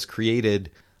profile was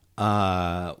created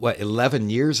 11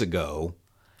 years ago.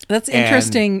 That's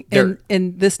interesting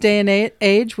in this day and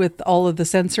age with all of the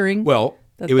censoring. Well,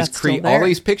 it was all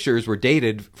these pictures were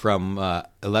dated from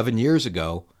 11 years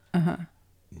ago.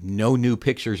 No new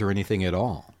pictures or anything at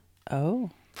all.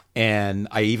 Oh. And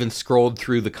I even scrolled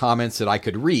through the comments that I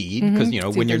could read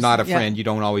because when you're not a friend, you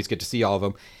don't always get to see all of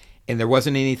them. And there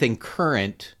wasn't anything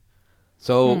current.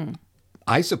 So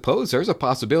I suppose there's a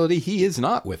possibility he is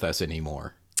not with us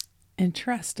anymore.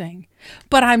 Interesting.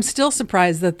 But I'm still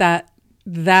surprised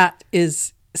that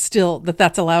is still,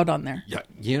 that's allowed on there. Yeah.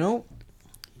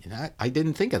 I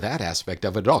didn't think of that aspect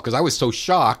of it at all because I was so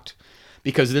shocked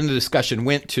because then the discussion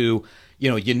went to,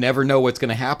 you never know what's going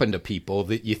to happen to people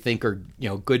that you think are,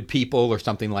 good people or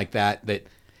something like that,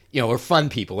 or fun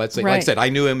people. Let's say, like I said, I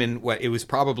knew him in it was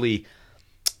probably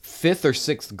 5th or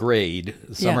 6th grade,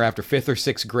 summer after 5th or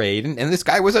 6th grade. And this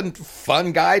guy was a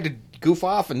fun guy to goof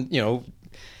off. And,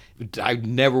 I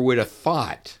never would have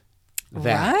thought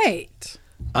that. Right.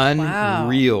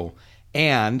 Unreal. Wow.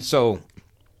 And so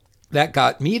that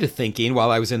got me to thinking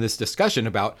while I was in this discussion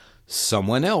about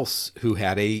someone else who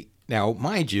had now,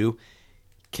 mind you,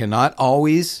 cannot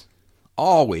always,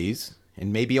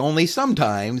 and maybe only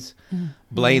sometimes,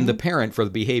 blame the parent for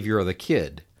the behavior of the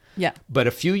kid. Yeah. But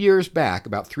a few years back,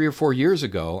 about 3 or 4 years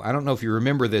ago, I don't know if you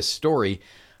remember this story,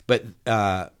 but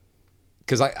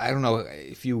because I don't know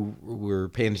if you were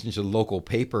paying attention to the local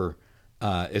paper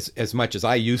as much as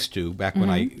I used to back when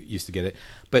I used to get it,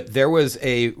 but there was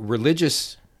a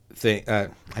religious thing.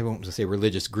 I won't say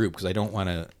religious group because I don't want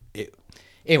to.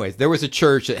 Anyways, there was a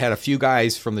church that had a few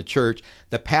guys from the church.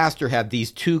 The pastor had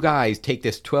these 2 guys take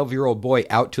this 12-year-old boy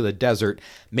out to the desert,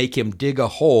 make him dig a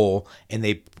hole, and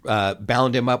they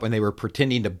bound him up and they were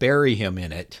pretending to bury him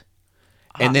in it.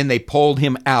 And then they pulled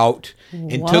him out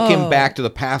and took him back to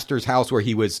the pastor's house where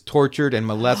he was tortured and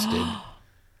molested.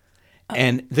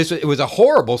 And it was a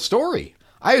horrible story.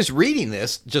 I was reading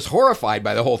this, just horrified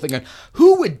by the whole thing. And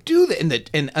who would do that?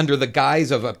 And under the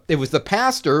guise of it was the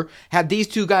pastor had these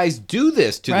two guys do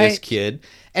this to this kid.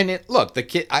 And the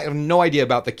kid, I have no idea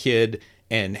about the kid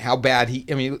and how bad he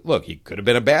could have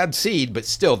been a bad seed, but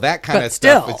still that kind of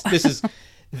stuff.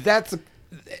 That's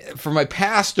for my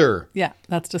pastor. Yeah,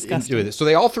 that's disgusting. Doing this. So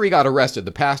they all three got arrested,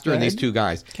 the pastor and these two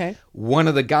guys. Okay. One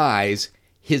of the guys,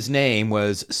 his name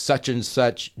was such and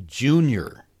such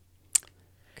Junior.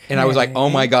 And I was like, oh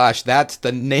my gosh, that's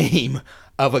the name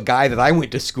of a guy that I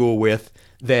went to school with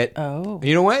that,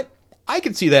 you know what? I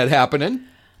could see that happening.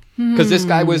 Because this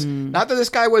guy was, not that this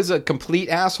guy was a complete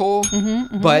asshole,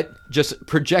 but just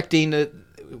projecting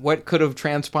what could have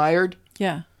transpired.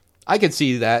 Yeah. I could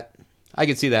see that. I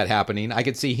could see that happening. I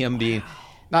could see him being,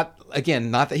 not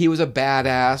that he was a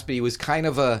badass, but he was kind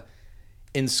of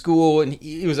in school, and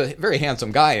he was a very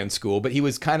handsome guy in school, but he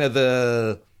was kind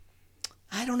of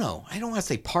I don't know. I don't want to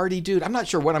say party dude. I'm not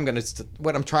sure what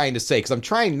I'm trying to say, because I'm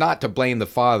trying not to blame the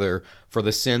father for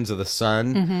the sins of the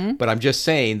son, but I'm just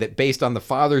saying that based on the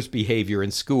father's behavior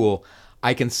in school,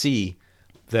 I can see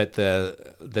that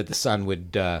the son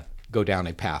would go down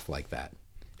a path like that,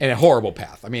 and a horrible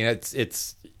path. I mean,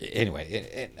 it's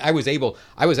anyway. I was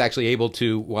actually able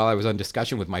to, while I was on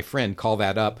discussion with my friend, call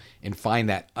that up and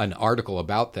find an article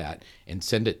about that and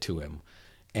send it to him,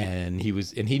 and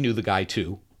he knew the guy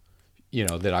too.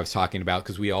 That I was talking about,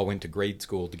 because we all went to grade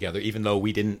school together, even though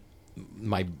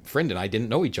my friend and I didn't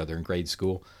know each other in grade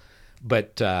school.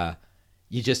 But and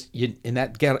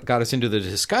that got us into the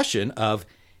discussion of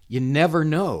you never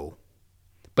know,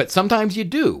 but sometimes you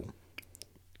do.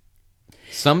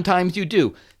 Sometimes you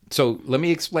do. So let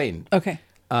me explain. Okay.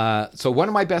 So one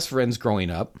of my best friends growing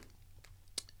up,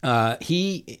 so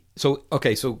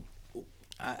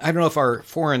I don't know if our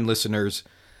foreign listeners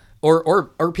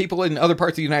or people in other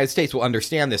parts of the United States will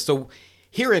understand this. So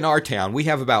here in our town, we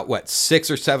have about,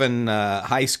 6 or 7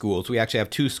 high schools. We actually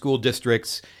have 2 school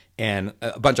districts and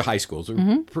a bunch of high schools.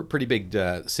 We're pretty big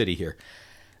city here.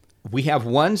 We have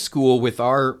one school with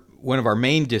one of our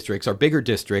main districts, our bigger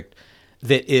district,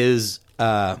 that is,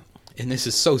 and this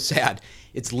is so sad,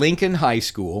 it's Lincoln High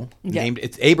School.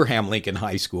 It's Abraham Lincoln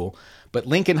High School. But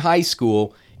Lincoln High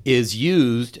School is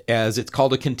used as, it's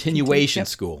called a continuation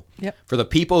school. Yep. For the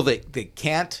people that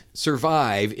can't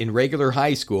survive in regular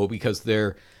high school because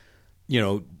they're,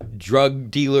 drug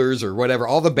dealers or whatever,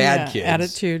 all the bad kids.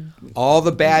 Attitude. All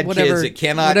the bad kids that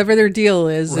cannot. Whatever their deal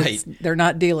is, they're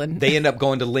not dealing. They end up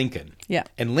going to Lincoln. Yeah.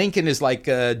 And Lincoln is like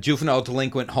a juvenile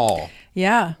delinquent hall.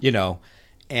 Yeah.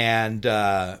 And,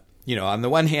 on the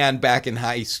one hand, back in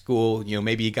high school,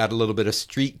 maybe you got a little bit of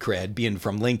street cred being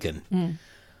from Lincoln.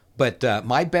 But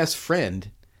my best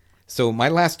friend, so my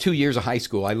last 2 years of high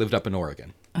school, I lived up in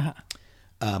Oregon.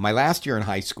 My last year in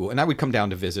high school, and I would come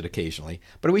down to visit occasionally,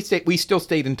 but we still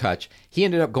stayed in touch. He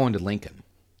ended up going to Lincoln.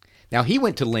 Now, he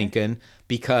went to Lincoln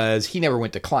because he never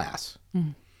went to class.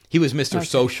 He was Mr.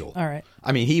 Social. All right.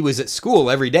 I mean, he was at school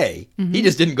every day. He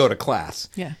just didn't go to class.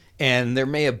 Yeah. And there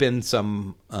may have been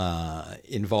some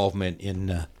involvement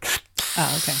in...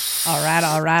 Oh, okay. All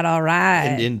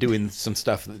right. In doing some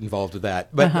stuff involved with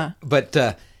that.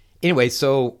 But anyway,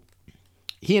 so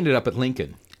he ended up at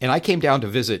Lincoln. And I came down to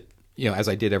visit, as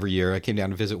I did every year. I came down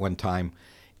to visit one time.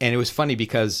 And it was funny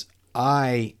because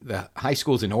the high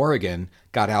schools in Oregon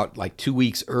got out like 2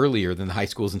 weeks earlier than the high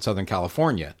schools in Southern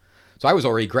California. So I was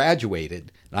already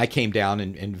graduated. And I came down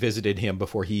and visited him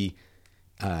before he,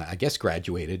 I guess,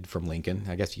 graduated from Lincoln.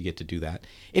 I guess you get to do that.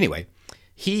 Anyway,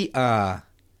 he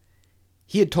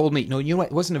had told me, no, you know what?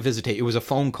 It wasn't a visitation. It was a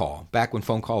phone call back when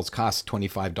phone calls cost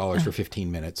 $25 for 15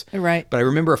 minutes. Right. But I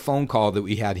remember a phone call that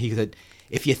we had. He said,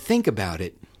 if you think about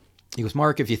it, he goes,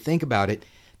 Mark, if you think about it,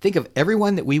 think of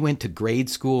everyone that we went to grade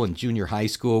school and junior high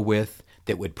school with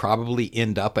that would probably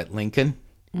end up at Lincoln.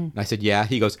 And I said, yeah.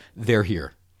 He goes, they're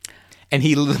here. And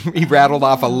he rattled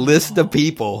off a list of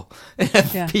people,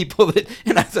 people that,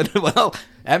 and I said, well,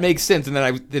 that makes sense. And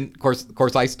then of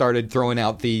course, I started throwing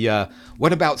out the,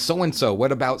 what about so and so?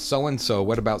 What about so and so?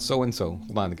 What about so and so?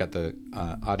 Hold on, I got the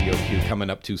audio cue coming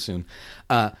up too soon.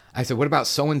 I said, what about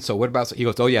so and so? What about? He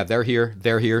goes, oh yeah, they're here,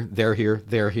 they're here, they're here,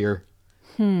 they're here.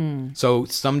 So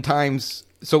sometimes,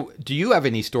 do you have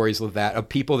any stories of that of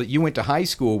people that you went to high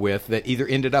school with that either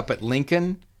ended up at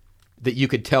Lincoln? That you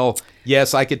could tell,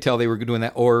 yes, I could tell they were doing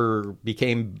that, or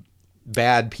became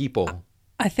bad people?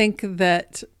 I think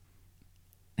that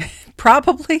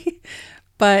probably,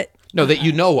 but No, that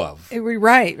you know of.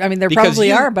 Right. I mean, there Because probably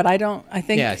you- are, but I don't. I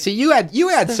think. Yeah. See, you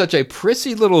had such a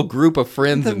prissy little group of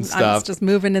friends and I was stuff. just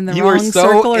moving in the You wrong were so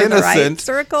circle or innocent. the right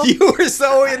circle. You were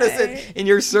so innocent in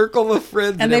your circle of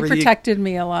friends, And they everything. protected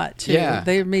me a lot too. Yeah.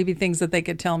 There may be things that they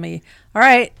could tell me. All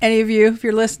right, any of you, if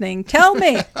you're listening, tell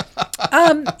me.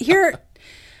 Here,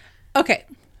 okay.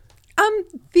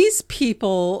 These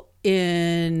people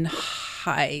in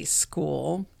high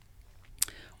school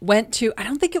went to. I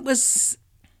don't think it was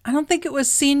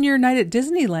senior night at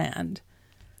Disneyland,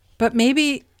 but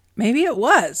maybe it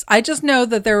was. I just know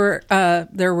that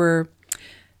there were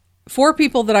 4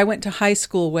 people that I went to high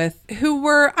school with who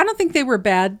were, I don't think they were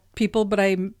bad people, but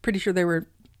I'm pretty sure they were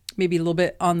maybe a little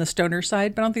bit on the stoner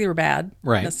side, but I don't think they were bad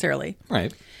necessarily.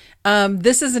 Right.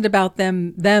 This isn't about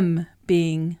them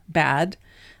being bad.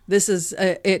 This is,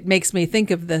 it makes me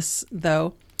think of this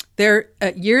though. There,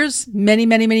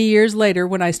 many years later,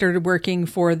 when I started working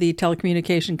for the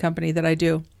telecommunication company that I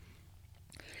do,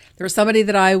 there was somebody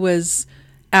that I was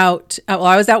out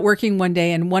working one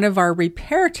day, and one of our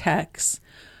repair techs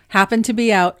happened to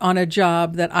be out on a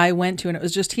job that I went to, and it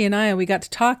was just he and we got to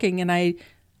talking, and I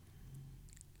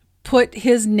put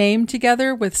his name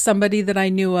together with somebody that I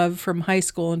knew of from high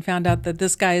school and found out that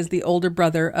this guy is the older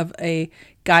brother of a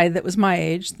guy that was my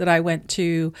age that I went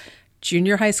to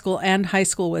junior high school and high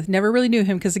school with. Never really knew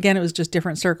him because, again, it was just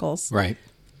different circles. Right.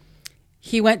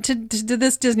 He went to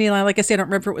this Disneyland. Like I said, I don't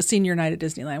remember if it was senior night at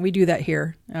Disneyland. We do that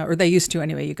here, or they used to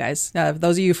anyway, you guys.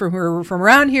 Those of you who are from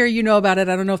around here, you know about it.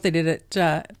 I don't know if they did it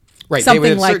Right.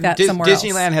 something like that somewhere else.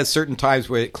 Disneyland has certain times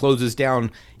where it closes down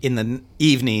in the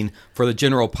evening for the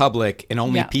general public, and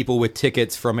only people with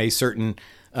tickets from a certain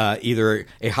either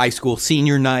a high school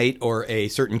senior night or a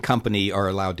certain company are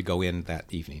allowed to go in that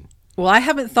evening. Well, I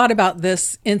haven't thought about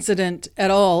this incident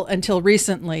at all until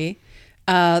recently.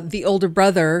 The older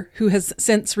brother, who has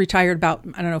since retired about,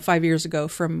 5 years ago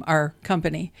from our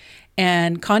company,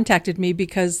 and contacted me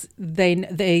because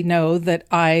they know that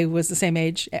I was the same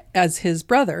age as his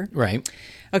brother. Right.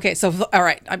 Okay, so, all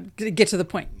right, I'm going to get to the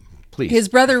point. Please. His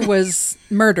brother was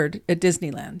murdered at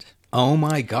Disneyland. Oh,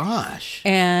 my gosh.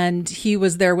 And he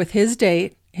was there with his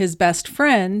date, his best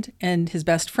friend, and his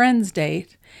best friend's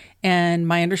date. And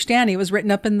my understanding, it was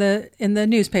written up in the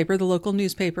newspaper, the local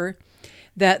newspaper,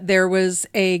 that there was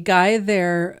a guy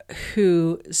there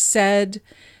who said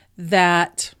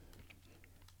that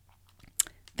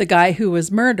the guy who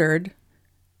was murdered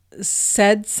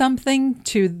said something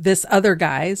to this other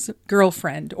guy's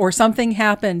girlfriend, or something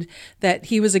happened that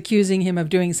he was accusing him of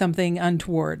doing something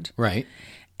untoward. Right.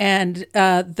 And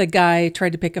the guy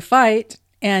tried to pick a fight.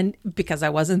 And because I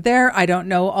wasn't there, I don't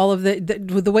know all of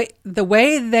the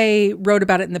way they wrote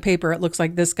about it in the paper. It looks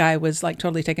like this guy was like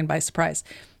totally taken by surprise.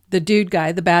 The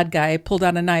the bad guy, pulled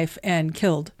out a knife and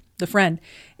killed the friend.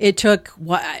 It took,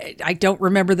 I don't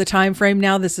remember the time frame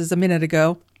now. This is a minute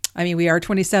ago. I mean, we are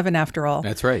 27 after all.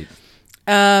 That's right.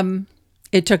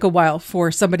 It took a while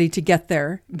for somebody to get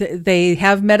there. They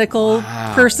have medical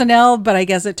personnel, but I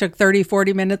guess it took 30,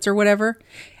 40 minutes or whatever.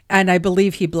 And I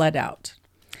believe he bled out.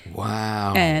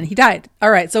 Wow. And he died. All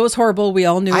right. So it was horrible. We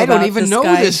all knew I about don't even this know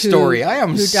guy this story. I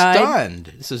am who died.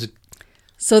 stunned. This is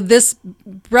So this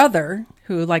brother,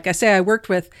 who, like I say, I worked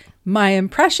with, my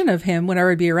impression of him when I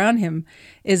would be around him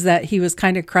is that he was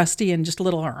kind of crusty and just a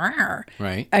little,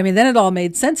 right. I mean, then it all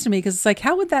made sense to me because it's like,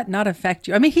 how would that not affect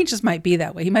you? I mean, he just might be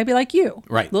that way. He might be like you.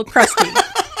 Right. A little crusty.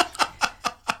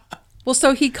 Well,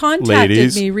 so he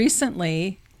contacted me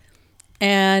recently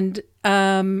and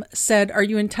said, are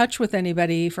you in touch with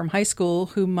anybody from high school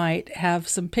who might have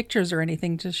some pictures or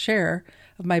anything to share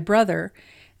of my brother?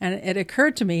 And it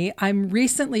occurred to me, I'm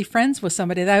recently friends with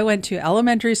somebody that I went to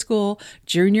elementary school,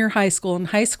 junior high school, and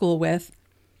high school with.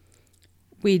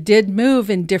 We did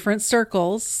move in different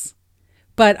circles,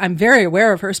 but I'm very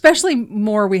aware of her, especially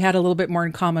more, we had a little bit more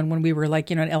in common when we were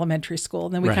like, in elementary school.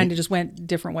 And then we kind of just went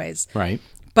different ways. Right.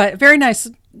 But very nice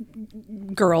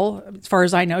girl, as far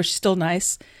as I know, she's still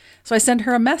nice. So I sent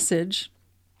her a message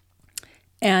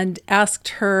and asked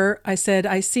her, I said,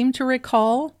 I seem to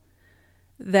recall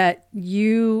that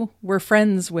you were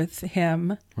friends with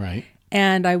him. Right.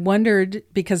 And I wondered,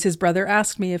 because his brother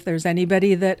asked me if there's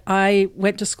anybody that I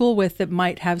went to school with that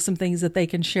might have some things that they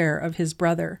can share of his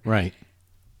brother. Right.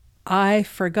 I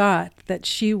forgot that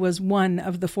she was one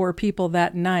of the 4 people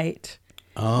that night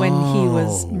when he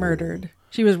was murdered.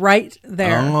 She was right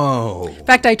there. Oh. In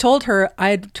fact, I told her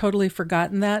I'd totally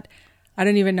forgotten that. I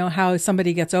don't even know how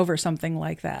somebody gets over something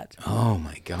like that. Oh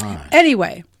my God.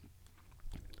 Anyway,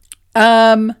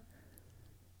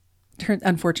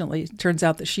 unfortunately, it turns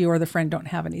out that she or the friend don't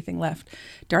have anything left.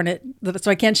 Darn it.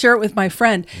 So I can't share it with my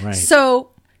friend. Right.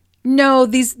 So No,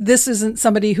 this isn't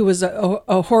somebody who was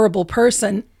a horrible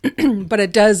person, but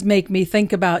it does make me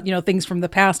think about, things from the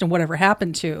past and whatever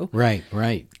happened to. Right,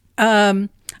 right.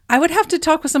 I would have to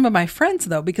talk with some of my friends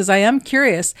though, because I am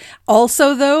curious.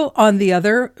 Also though, on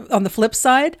the flip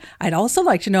side, I'd also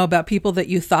like to know about people that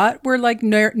you thought were like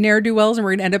ne'er-do-wells and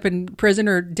were going to end up in prison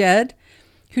or dead,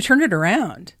 who turned it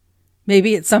around.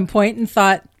 Maybe at some point and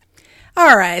thought,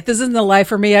 all right, this isn't the life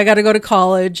for me. I got to go to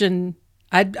college. And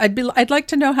I'd like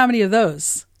to know how many of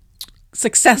those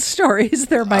success stories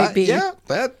there might be. Yeah,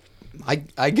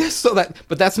 I guess so.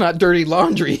 But that's not dirty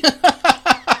laundry.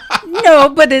 No,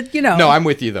 but No, I'm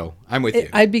with you though. I'm with you.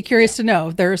 I'd be curious to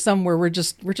know. There are some where we're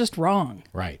just wrong.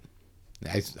 Right.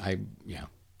 Yeah.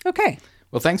 Okay.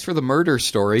 Well, thanks for the murder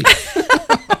story.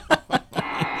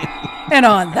 And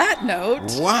on that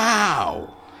note,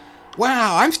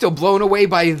 Wow, I'm still blown away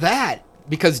by that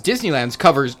because Disneyland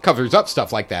covers up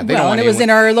stuff like that. They don't want it was in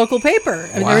our local paper.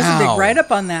 I mean, there was a big write-up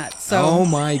on that. So, oh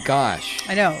my gosh,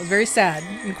 I know, it was very sad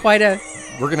and quite a.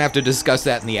 We're gonna have to discuss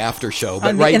that in the after show.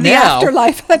 But in the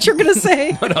afterlife, that you're gonna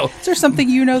say. No. Is there something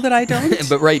that I don't?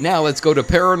 But right now, let's go to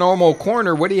Paranormal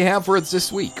Corner. What do you have for us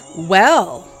this week?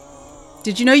 Well,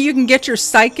 did you know you can get your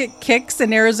psychic kicks in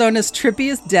Arizona's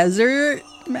trippiest desert,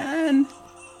 man?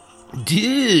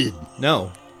 Dude,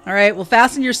 no. All right, well,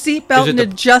 fasten your seatbelt and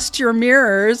adjust your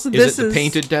mirrors. Is it the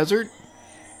Painted Desert?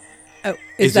 Oh,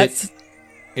 is it?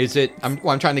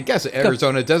 I'm trying to guess.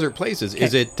 Arizona Desert Places. Okay.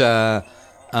 Is it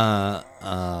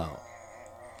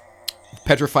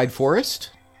Petrified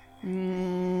Forest?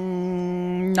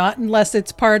 Not unless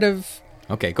it's part of.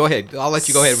 Okay, go ahead. I'll let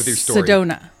you go ahead with your story.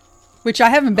 Sedona, which I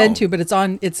haven't been to, but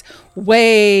it's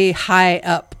way high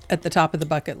up at the top of the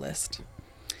bucket list.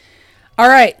 All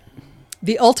right.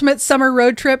 The ultimate summer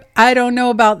road trip, I don't know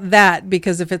about that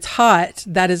because if it's hot,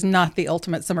 that is not the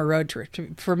ultimate summer road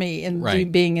trip for me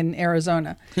being in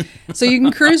Arizona. So you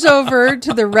can cruise over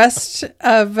to the rest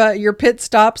of your pit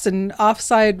stops and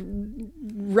offbeat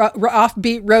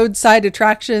roadside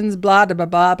attractions, blah, blah,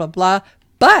 blah, blah, blah.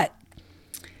 But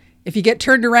if you get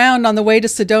turned around on the way to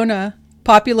Sedona,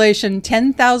 population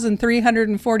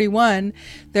 10,341,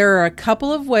 there are a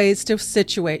couple of ways to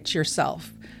situate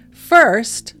yourself.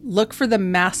 First, look for the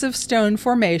massive stone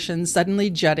formations suddenly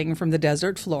jutting from the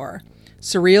desert floor,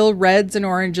 surreal reds and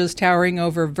oranges towering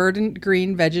over verdant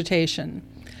green vegetation.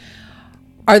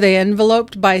 Are they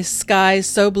enveloped by skies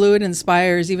so blue it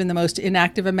inspires even the most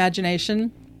inactive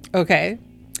imagination? Okay.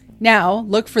 Now,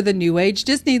 look for the New Age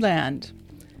Disneyland.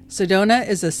 Sedona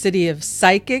is a city of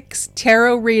psychics,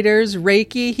 tarot readers,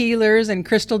 Reiki healers, and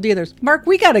crystal dealers. Mark,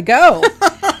 we gotta go.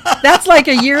 That's like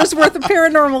a year's worth of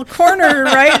Paranormal Corner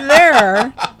right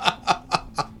there.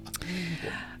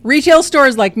 Retail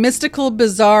stores like Mystical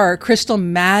Bazaar, Crystal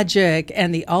Magic,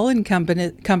 and the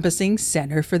all-encompassing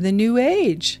Center for the New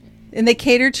Age. And they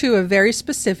cater to a very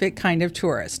specific kind of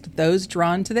tourist, those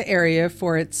drawn to the area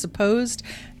for its supposed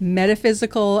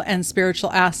metaphysical and spiritual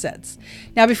assets.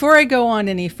 Now, before I go on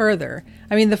any further,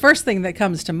 the first thing that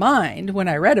comes to mind when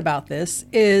I read about this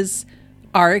is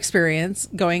our experience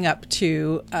going up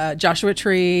to Joshua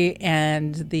Tree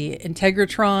and the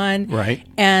Integratron, right,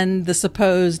 and the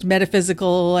supposed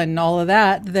metaphysical and all of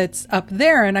that's up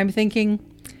there. And I'm thinking,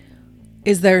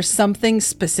 is there something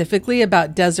specifically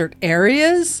about desert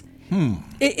areas?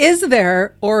 Is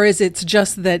there, or is it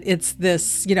just that it's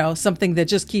this, something that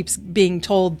just keeps being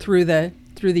told through the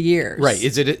years? Right.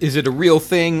 Is it a real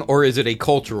thing or is it a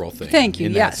cultural thing? Thank you.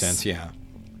 In yes. that sense, yeah.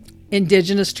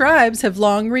 Indigenous tribes have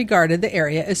long regarded the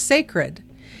area as sacred.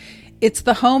 It's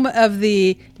the home of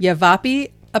the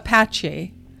Yavapai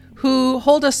Apache, who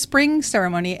hold a spring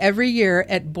ceremony every year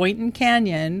at Boynton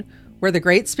Canyon, where the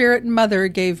Great Spirit Mother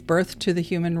gave birth to the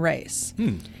human race.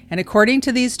 And according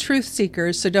to these truth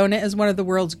seekers, Sedona is one of the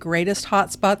world's greatest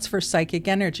hotspots for psychic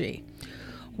energy.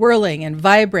 Whirling and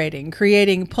vibrating,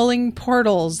 creating pulling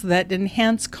portals that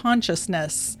enhance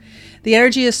consciousness. The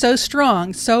energy is so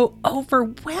strong, so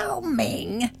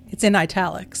overwhelming. It's in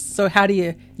italics. So how do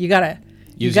you gotta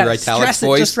use your italics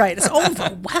voice? Just right. It's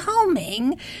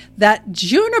overwhelming that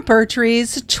juniper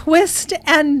trees twist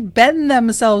and bend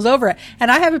themselves over it.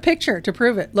 And I have a picture to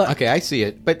prove it. Look. Okay, I see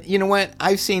it. But you know what?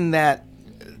 I've seen that.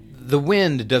 The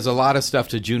wind does a lot of stuff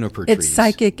to juniper trees. It's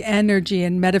psychic energy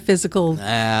and metaphysical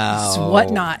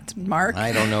whatnot, Mark.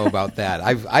 I don't know about that.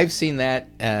 I've seen that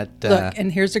at... Look,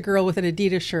 and here's a girl with an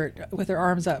Adidas shirt with her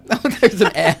arms up. Oh, there's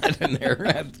an ad in there.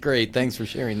 That's great. Thanks for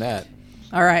sharing that.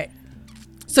 All right.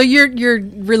 So you're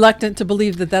reluctant to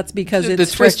believe that that's because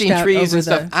it's the twisting trees and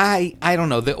stuff. The... I don't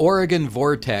know. The Oregon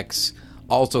Vortex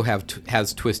also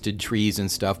has twisted trees and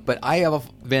stuff, but I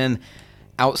have been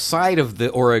outside of the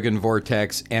Oregon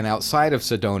vortex and outside of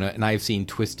Sedona, and I've seen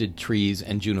twisted trees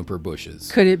and juniper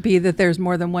bushes. Could it be that there's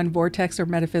more than one vortex or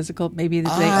metaphysical? Maybe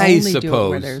that they I only suppose. do it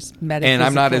where there's metaphysical. And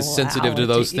I'm not as sensitive to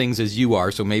those ality. things as you are,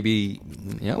 so maybe.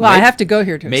 Well, I have to go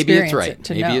here to maybe experience it's right. it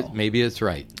to know. Maybe it's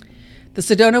right. The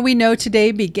Sedona we know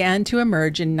today began to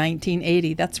emerge in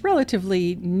 1980. That's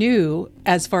relatively new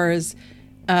as far as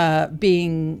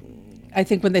being, I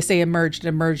think when they say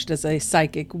emerged as a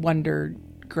psychic wonder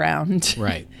ground.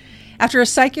 Right. After a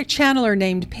psychic channeler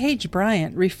named Paige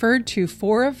Bryant referred to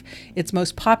 4 of its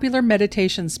most popular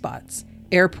meditation spots,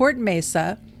 Airport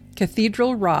Mesa,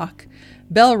 Cathedral Rock,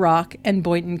 Bell Rock, and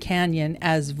Boynton Canyon,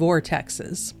 as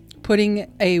vortexes,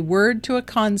 putting a word to a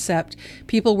concept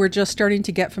people were just starting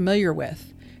to get familiar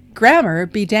with. Grammar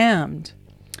be damned.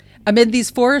 Amid these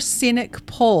 4 scenic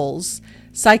poles,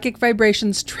 psychic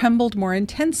vibrations trembled more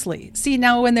intensely. See,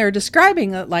 now when they're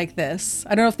describing it like this,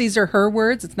 I don't know if these are her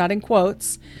words, it's not in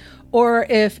quotes, or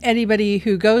if anybody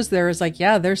who goes there is like,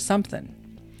 yeah, there's something.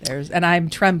 And I'm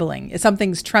trembling.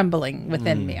 Something's trembling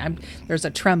within me. There's a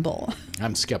tremble.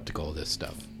 I'm skeptical of this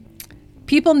stuff.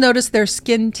 People notice their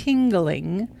skin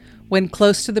tingling when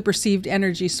close to the perceived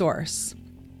energy source.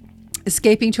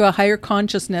 Escaping to a higher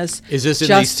consciousness. Is this in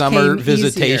the summer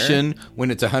visitation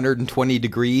when it's 120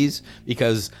 degrees?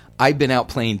 Because I've been out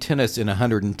playing tennis in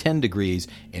 110 degrees,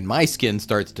 and my skin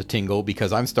starts to tingle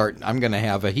because I'm going to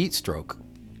have a heat stroke.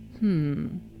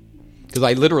 Because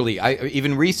I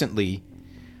even recently,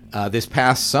 this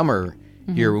past summer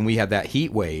here when we had that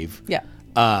heat wave. Yeah.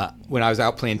 When I was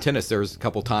out playing tennis, there was a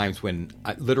couple times when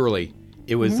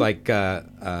it was like.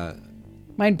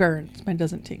 Mine burns. Mine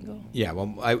doesn't tingle. Yeah,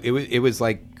 well, it was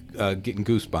like getting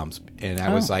goosebumps, and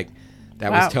I was like,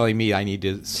 that was telling me I need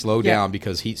to slow down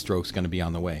because heat stroke's going to be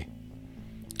on the way.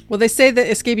 Well, they say that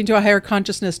escaping to a higher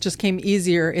consciousness just came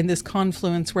easier in this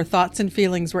confluence where thoughts and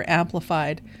feelings were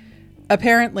amplified.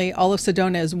 Apparently, all of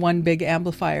Sedona is one big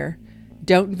amplifier.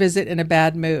 Don't visit in a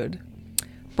bad mood.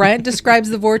 Bryant describes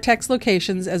the vortex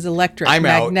locations as electric,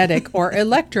 magnetic, or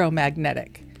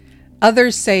electromagnetic.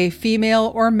 Others say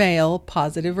female or male,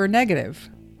 positive or negative.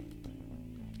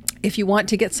 If you want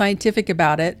to get scientific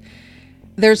about it,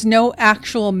 there's no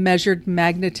actual measured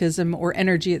magnetism or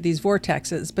energy at these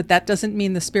vortexes, but that doesn't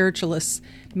mean the spiritualists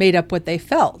made up what they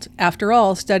felt. After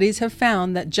all, studies have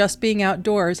found that just being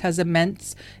outdoors has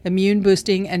immense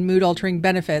immune-boosting and mood-altering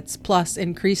benefits, plus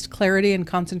increased clarity and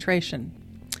concentration.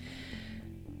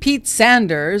 Pete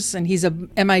Sanders, and he's a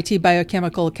MIT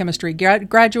biochemical chemistry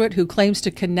graduate who claims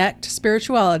to connect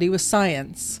spirituality with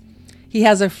science. He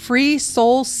has a free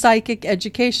soul psychic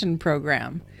education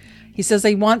program. He says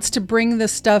he wants to bring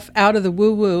this stuff out of the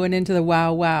woo-woo and into the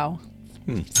wow-wow.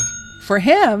 For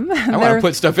him... I want to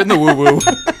put stuff in the woo-woo.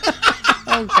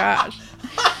 Oh, gosh.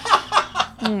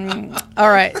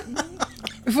 All right.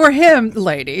 For him,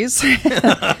 ladies,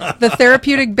 the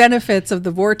therapeutic benefits of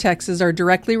the vortexes are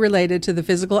directly related to the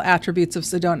physical attributes of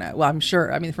Sedona. Well, I'm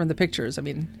sure. I mean, from the pictures,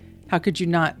 how could you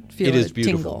not feel it is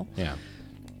beautiful. Tingle? Yeah.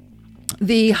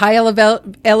 The high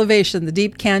elevation, the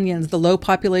deep canyons, the low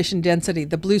population density,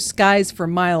 the blue skies for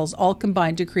miles all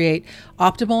combine to create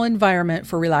optimal environment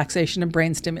for relaxation and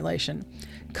brain stimulation.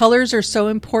 Colors are so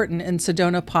important in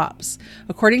Sedona pops.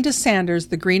 According to Sanders,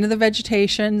 the green of the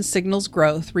vegetation signals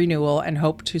growth, renewal, and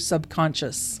hope to the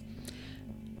subconscious.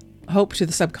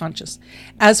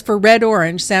 As for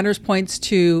red-orange, Sanders points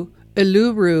to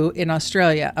Uluru in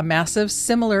Australia, a massive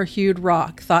similar-hued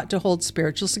rock thought to hold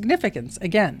spiritual significance.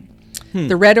 Again,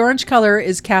 the red-orange color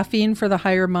is caffeine for the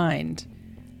higher mind.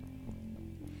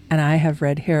 And I have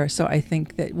red hair, so I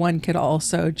think that one could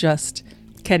also just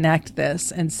connect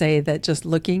this and say that just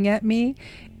looking at me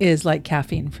is like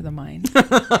caffeine for the mind.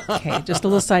 Okay, just a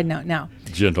little side note now.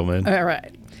 Gentlemen. All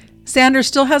right. Sanders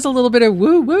still has a little bit of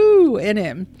woo-woo in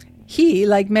him. He,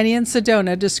 like many in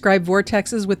Sedona, describe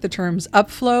vortexes with the terms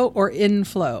upflow or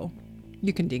inflow.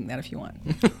 You can ding that if you want.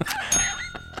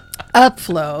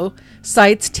 Upflow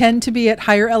sites tend to be at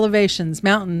higher elevations,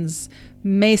 mountains,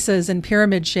 mesas, and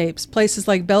pyramid shapes, places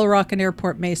like Bell Rock and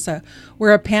Airport Mesa,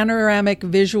 where a panoramic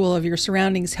visual of your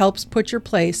surroundings helps put your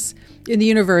place in the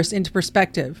universe into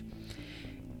perspective.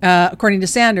 According to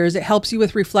Sanders, it helps you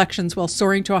with reflections while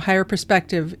soaring to a higher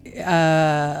perspective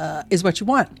is what you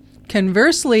want.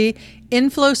 Conversely,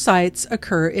 inflow sites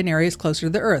occur in areas closer to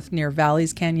the earth, near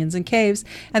valleys, canyons, and caves,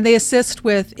 and they assist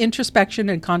with introspection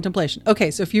and contemplation.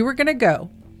 Okay, so if you were going to go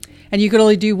and you could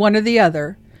only do one or the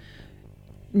other,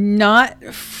 not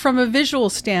from a visual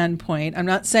standpoint, I'm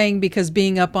not saying because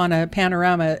being up on a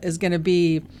panorama is going to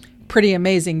be pretty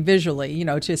amazing visually,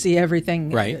 to see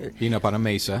everything. Right, being up on a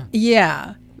mesa.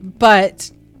 Yeah,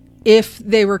 but if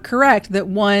they were correct that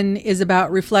one is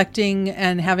about reflecting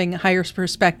and having a higher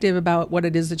perspective about what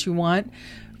it is that you want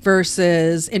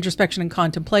versus introspection and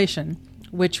contemplation,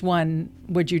 which one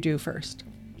would you do first?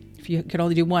 If you could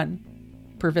only do one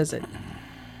per visit.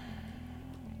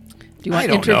 Do you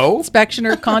want introspection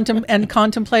or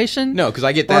contemplation? No, because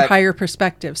I get that. Or higher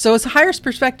perspective. So a higher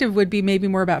perspective would be maybe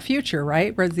more about future,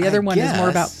 right? Whereas the other one is more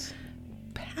about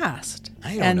past.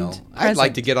 I don't know. I'd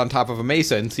like to get on top of a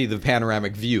mesa and see the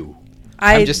panoramic view.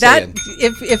 I'm just saying.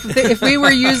 If we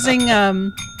were using,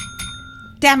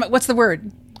 damn it, what's the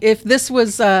word? If this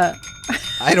was, I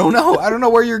don't know. I don't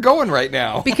know where you're going right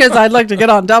now. Because I'd like to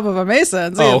get on top of a mesa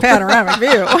and see a panoramic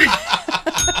view.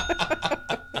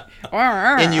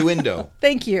 Innuendo.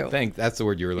 Thank you. That's the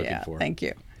word you were looking for. Thank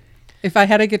you. If I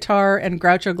had a guitar and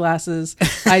Groucho glasses,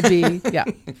 I'd be, yeah.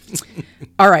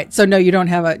 All right. So no, you don't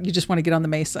have you just want to get on the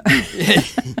mesa.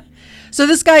 So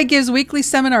this guy gives weekly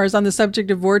seminars on the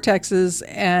subject of vortexes,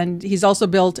 and he's also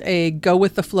built a Go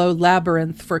With The Flow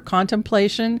labyrinth for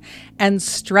contemplation and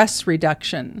stress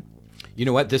reduction. You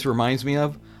know what this reminds me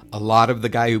of? A lot of the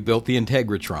guy who built the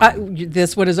Integratron.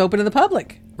 This one is open to the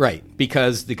public. Right,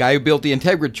 because the guy who built the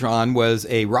Integratron was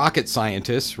a rocket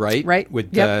scientist, right? Right.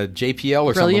 With JPL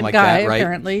or Brilliant something like guy, that, right?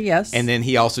 Apparently, yes. And then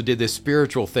he also did this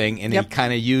spiritual thing, and he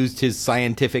kind of used his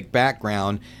scientific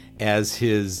background as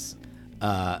his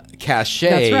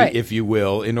cachet, if you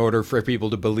will, in order for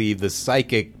people to believe the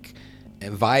psychic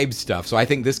vibe stuff. So I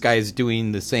think this guy is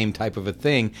doing the same type of a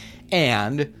thing.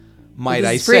 And might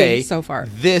I say, so far,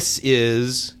 this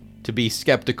is, to be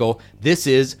skeptical, this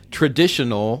is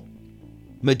traditional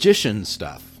magician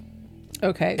stuff.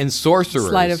 Okay. And sorcerers.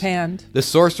 Sleight of hand. The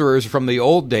sorcerers from the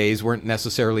old days weren't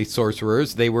necessarily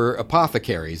sorcerers. They were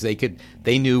apothecaries.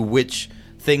 They knew which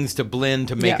things to blend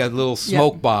to make a little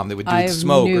smoke bomb that would do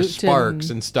smoke or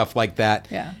sparks and stuff like that.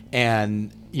 Yeah.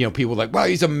 And, people were like, wow,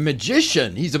 he's a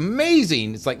magician. He's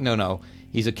amazing. It's like, no,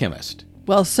 he's a chemist.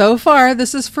 Well, so far,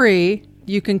 this is free.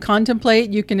 You can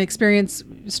contemplate. You can experience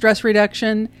stress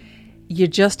reduction. You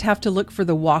just have to look for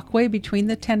the walkway between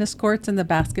the tennis courts and the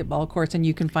basketball courts, and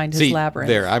you can find his labyrinth.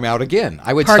 There, I'm out again.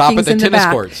 I would stop at the tennis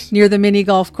courts. Near the mini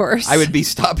golf course. I would be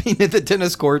stopping at the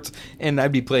tennis courts, and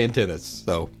I'd be playing tennis.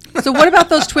 So what about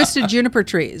those twisted juniper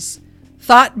trees?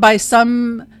 Thought by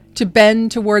some to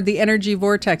bend toward the energy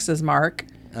vortexes, Mark.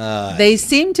 They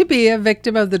seem to be a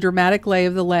victim of the dramatic lay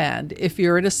of the land. If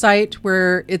you're at a site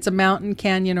where it's a mountain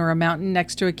canyon or a mountain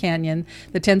next to a canyon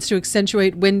that tends to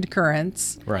accentuate wind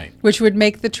currents, right, which would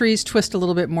make the trees twist a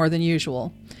little bit more than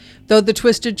usual. Though the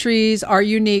twisted trees are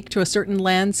unique to a certain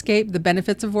landscape, the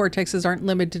benefits of vortexes aren't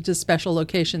limited to special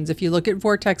locations. If you look at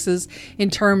vortexes in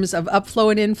terms of upflow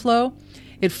and inflow,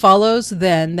 it follows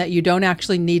then that you don't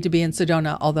actually need to be in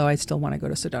Sedona, although I still want to go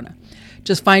to Sedona.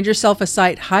 Just find yourself a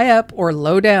site high up or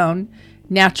low down,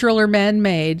 natural or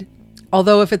man-made.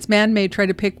 Although if it's man-made, try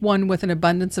to pick one with an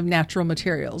abundance of natural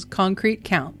materials. Concrete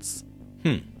counts.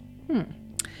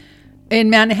 In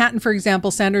Manhattan, for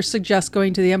example, Sanders suggests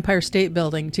going to the Empire State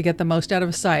Building to get the most out of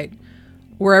a site.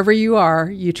 Wherever you are,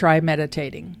 you try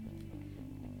meditating.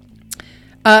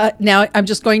 Now, I'm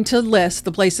just going to list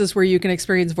the places where you can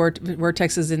experience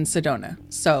vortexes in Sedona.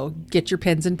 So get your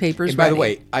pens and papers ready. And by the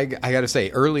way, I got to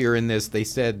say, earlier in this, they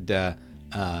said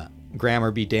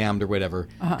grammar be damned or whatever,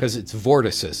 because it's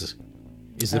vortices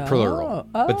is the plural.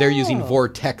 But they're using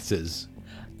vortexes.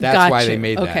 That's why they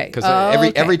made that.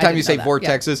 Because every time you say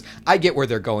vortexes, I get where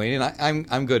they're going, and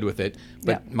I'm good with it.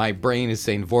 But my brain is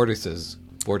saying vortices.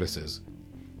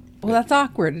 Well, that's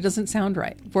awkward. It doesn't sound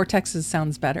right. Vortexes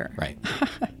sounds better. Right.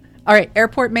 All right,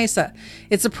 Airport Mesa.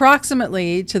 It's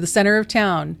approximately to the center of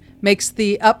town. Makes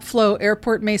the upflow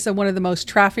Airport Mesa one of the most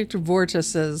trafficked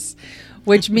vortices,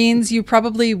 which means you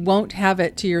probably won't have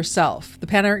it to yourself. The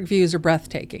panoramic views are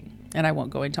breathtaking, and I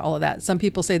won't go into all of that. Some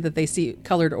people say that they see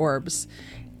colored orbs,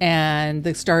 and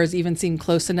the stars even seem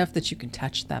close enough that you can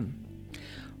touch them.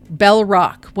 Bell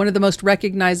Rock, one of the most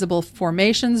recognizable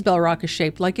formations. Bell Rock is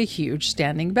shaped like a huge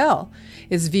standing bell.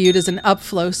 It's viewed as an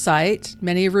upflow site.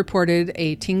 Many have reported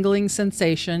a tingling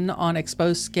sensation on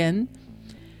exposed skin.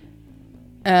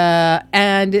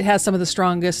 And it has some of the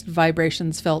strongest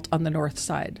vibrations felt on the north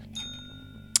side.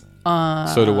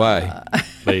 So do I,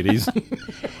 ladies.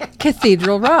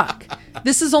 Cathedral Rock.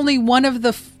 This is only one of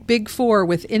the big four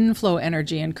with inflow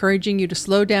energy, encouraging you to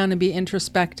slow down and be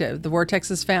introspective. The vortex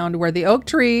is found where the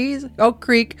Oak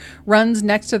Creek runs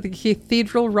next to the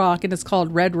Cathedral Rock, and it's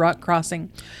called Red Rock Crossing.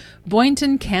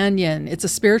 Boynton Canyon. It's a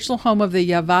spiritual home of the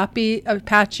Yavapai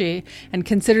Apache and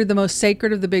considered the most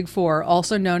sacred of the big four,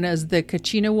 also known as the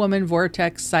Kachina Woman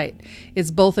Vortex Site.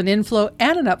 It's both an inflow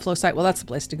and an upflow site. Well, that's the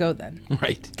place to go then.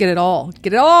 Right. Get it all.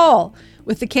 Get it all.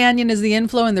 with the canyon as the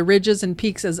inflow and the ridges and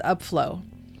peaks as upflow.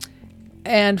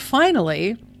 And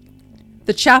finally,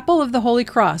 the Chapel of the Holy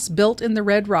Cross, built in the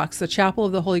Red Rocks. The Chapel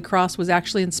of the Holy Cross was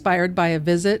actually inspired by a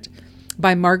visit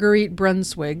by Marguerite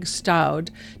Brunswick Staud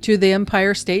to the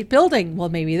Empire State Building. Well,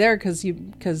 maybe there because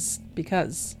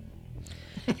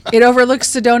it overlooks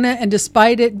Sedona, and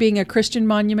despite it being a Christian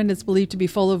monument, it's believed to be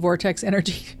full of vortex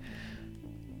energy.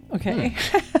 Okay.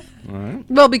 All right.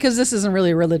 Well, because this isn't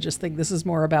really a religious thing. This is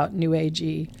more about New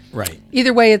Agey. Right.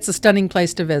 Either way, it's a stunning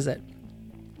place to visit.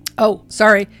 Oh,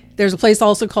 sorry. There's a place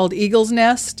also called Eagle's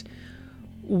Nest,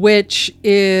 which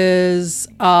is,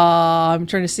 I'm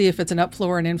trying to see if it's an upflow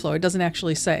or an inflow. It doesn't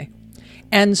actually say.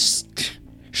 And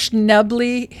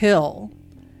Schnebley Hill.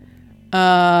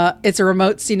 It's a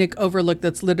remote scenic overlook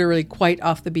that's literally quite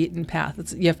off the beaten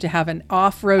path. You have to have an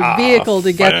off-road vehicle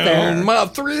to get there. My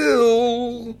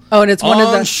thrill. Oh, and it's one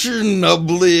of the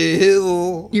Schnebley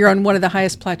Hill. You're on one of the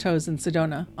highest plateaus in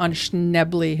Sedona, on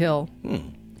Schnebley Hill.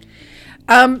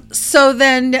 So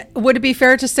then, would it be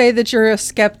fair to say that you're a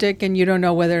skeptic and you don't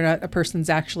know whether or not a person's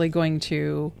actually going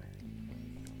to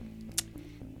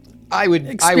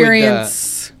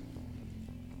experience?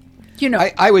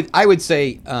 I would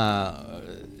say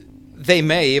they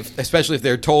may, especially if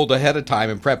they're told ahead of time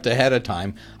and prepped ahead of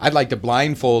time. I'd like to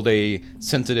blindfold a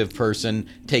sensitive person,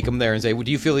 take them there, and say, "Well,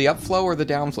 do you feel the upflow or the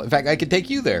downflow?" In fact, I could take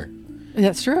you there.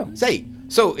 That's true.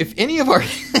 So if any of our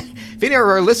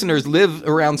listeners live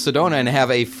around Sedona and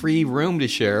have a free room to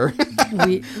share,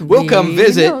 we'll come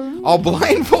visit. I'll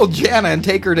blindfold Jana and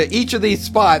take her to each of these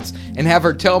spots and have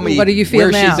her tell me what do you feel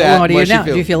where now? she's at. What do you now?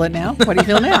 Do you feel it now? What do you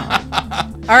feel now?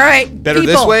 All right. Better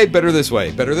this way, better this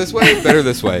way, better this way, better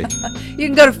this way. You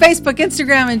can go to Facebook,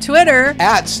 Instagram, and Twitter.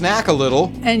 At Snack a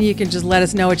Little. And you can just let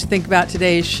us know what you think about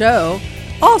today's show.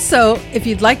 Also, if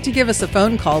you'd like to give us a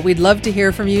phone call, we'd love to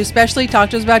hear from you, especially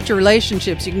talk to us about your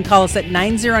relationships. You can call us at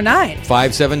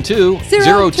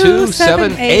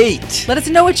 909-572-0278. Let us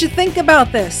know what you think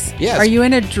about this. Yes. Are you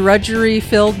in a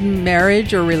drudgery-filled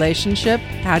marriage or relationship?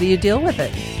 How do you deal with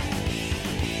it?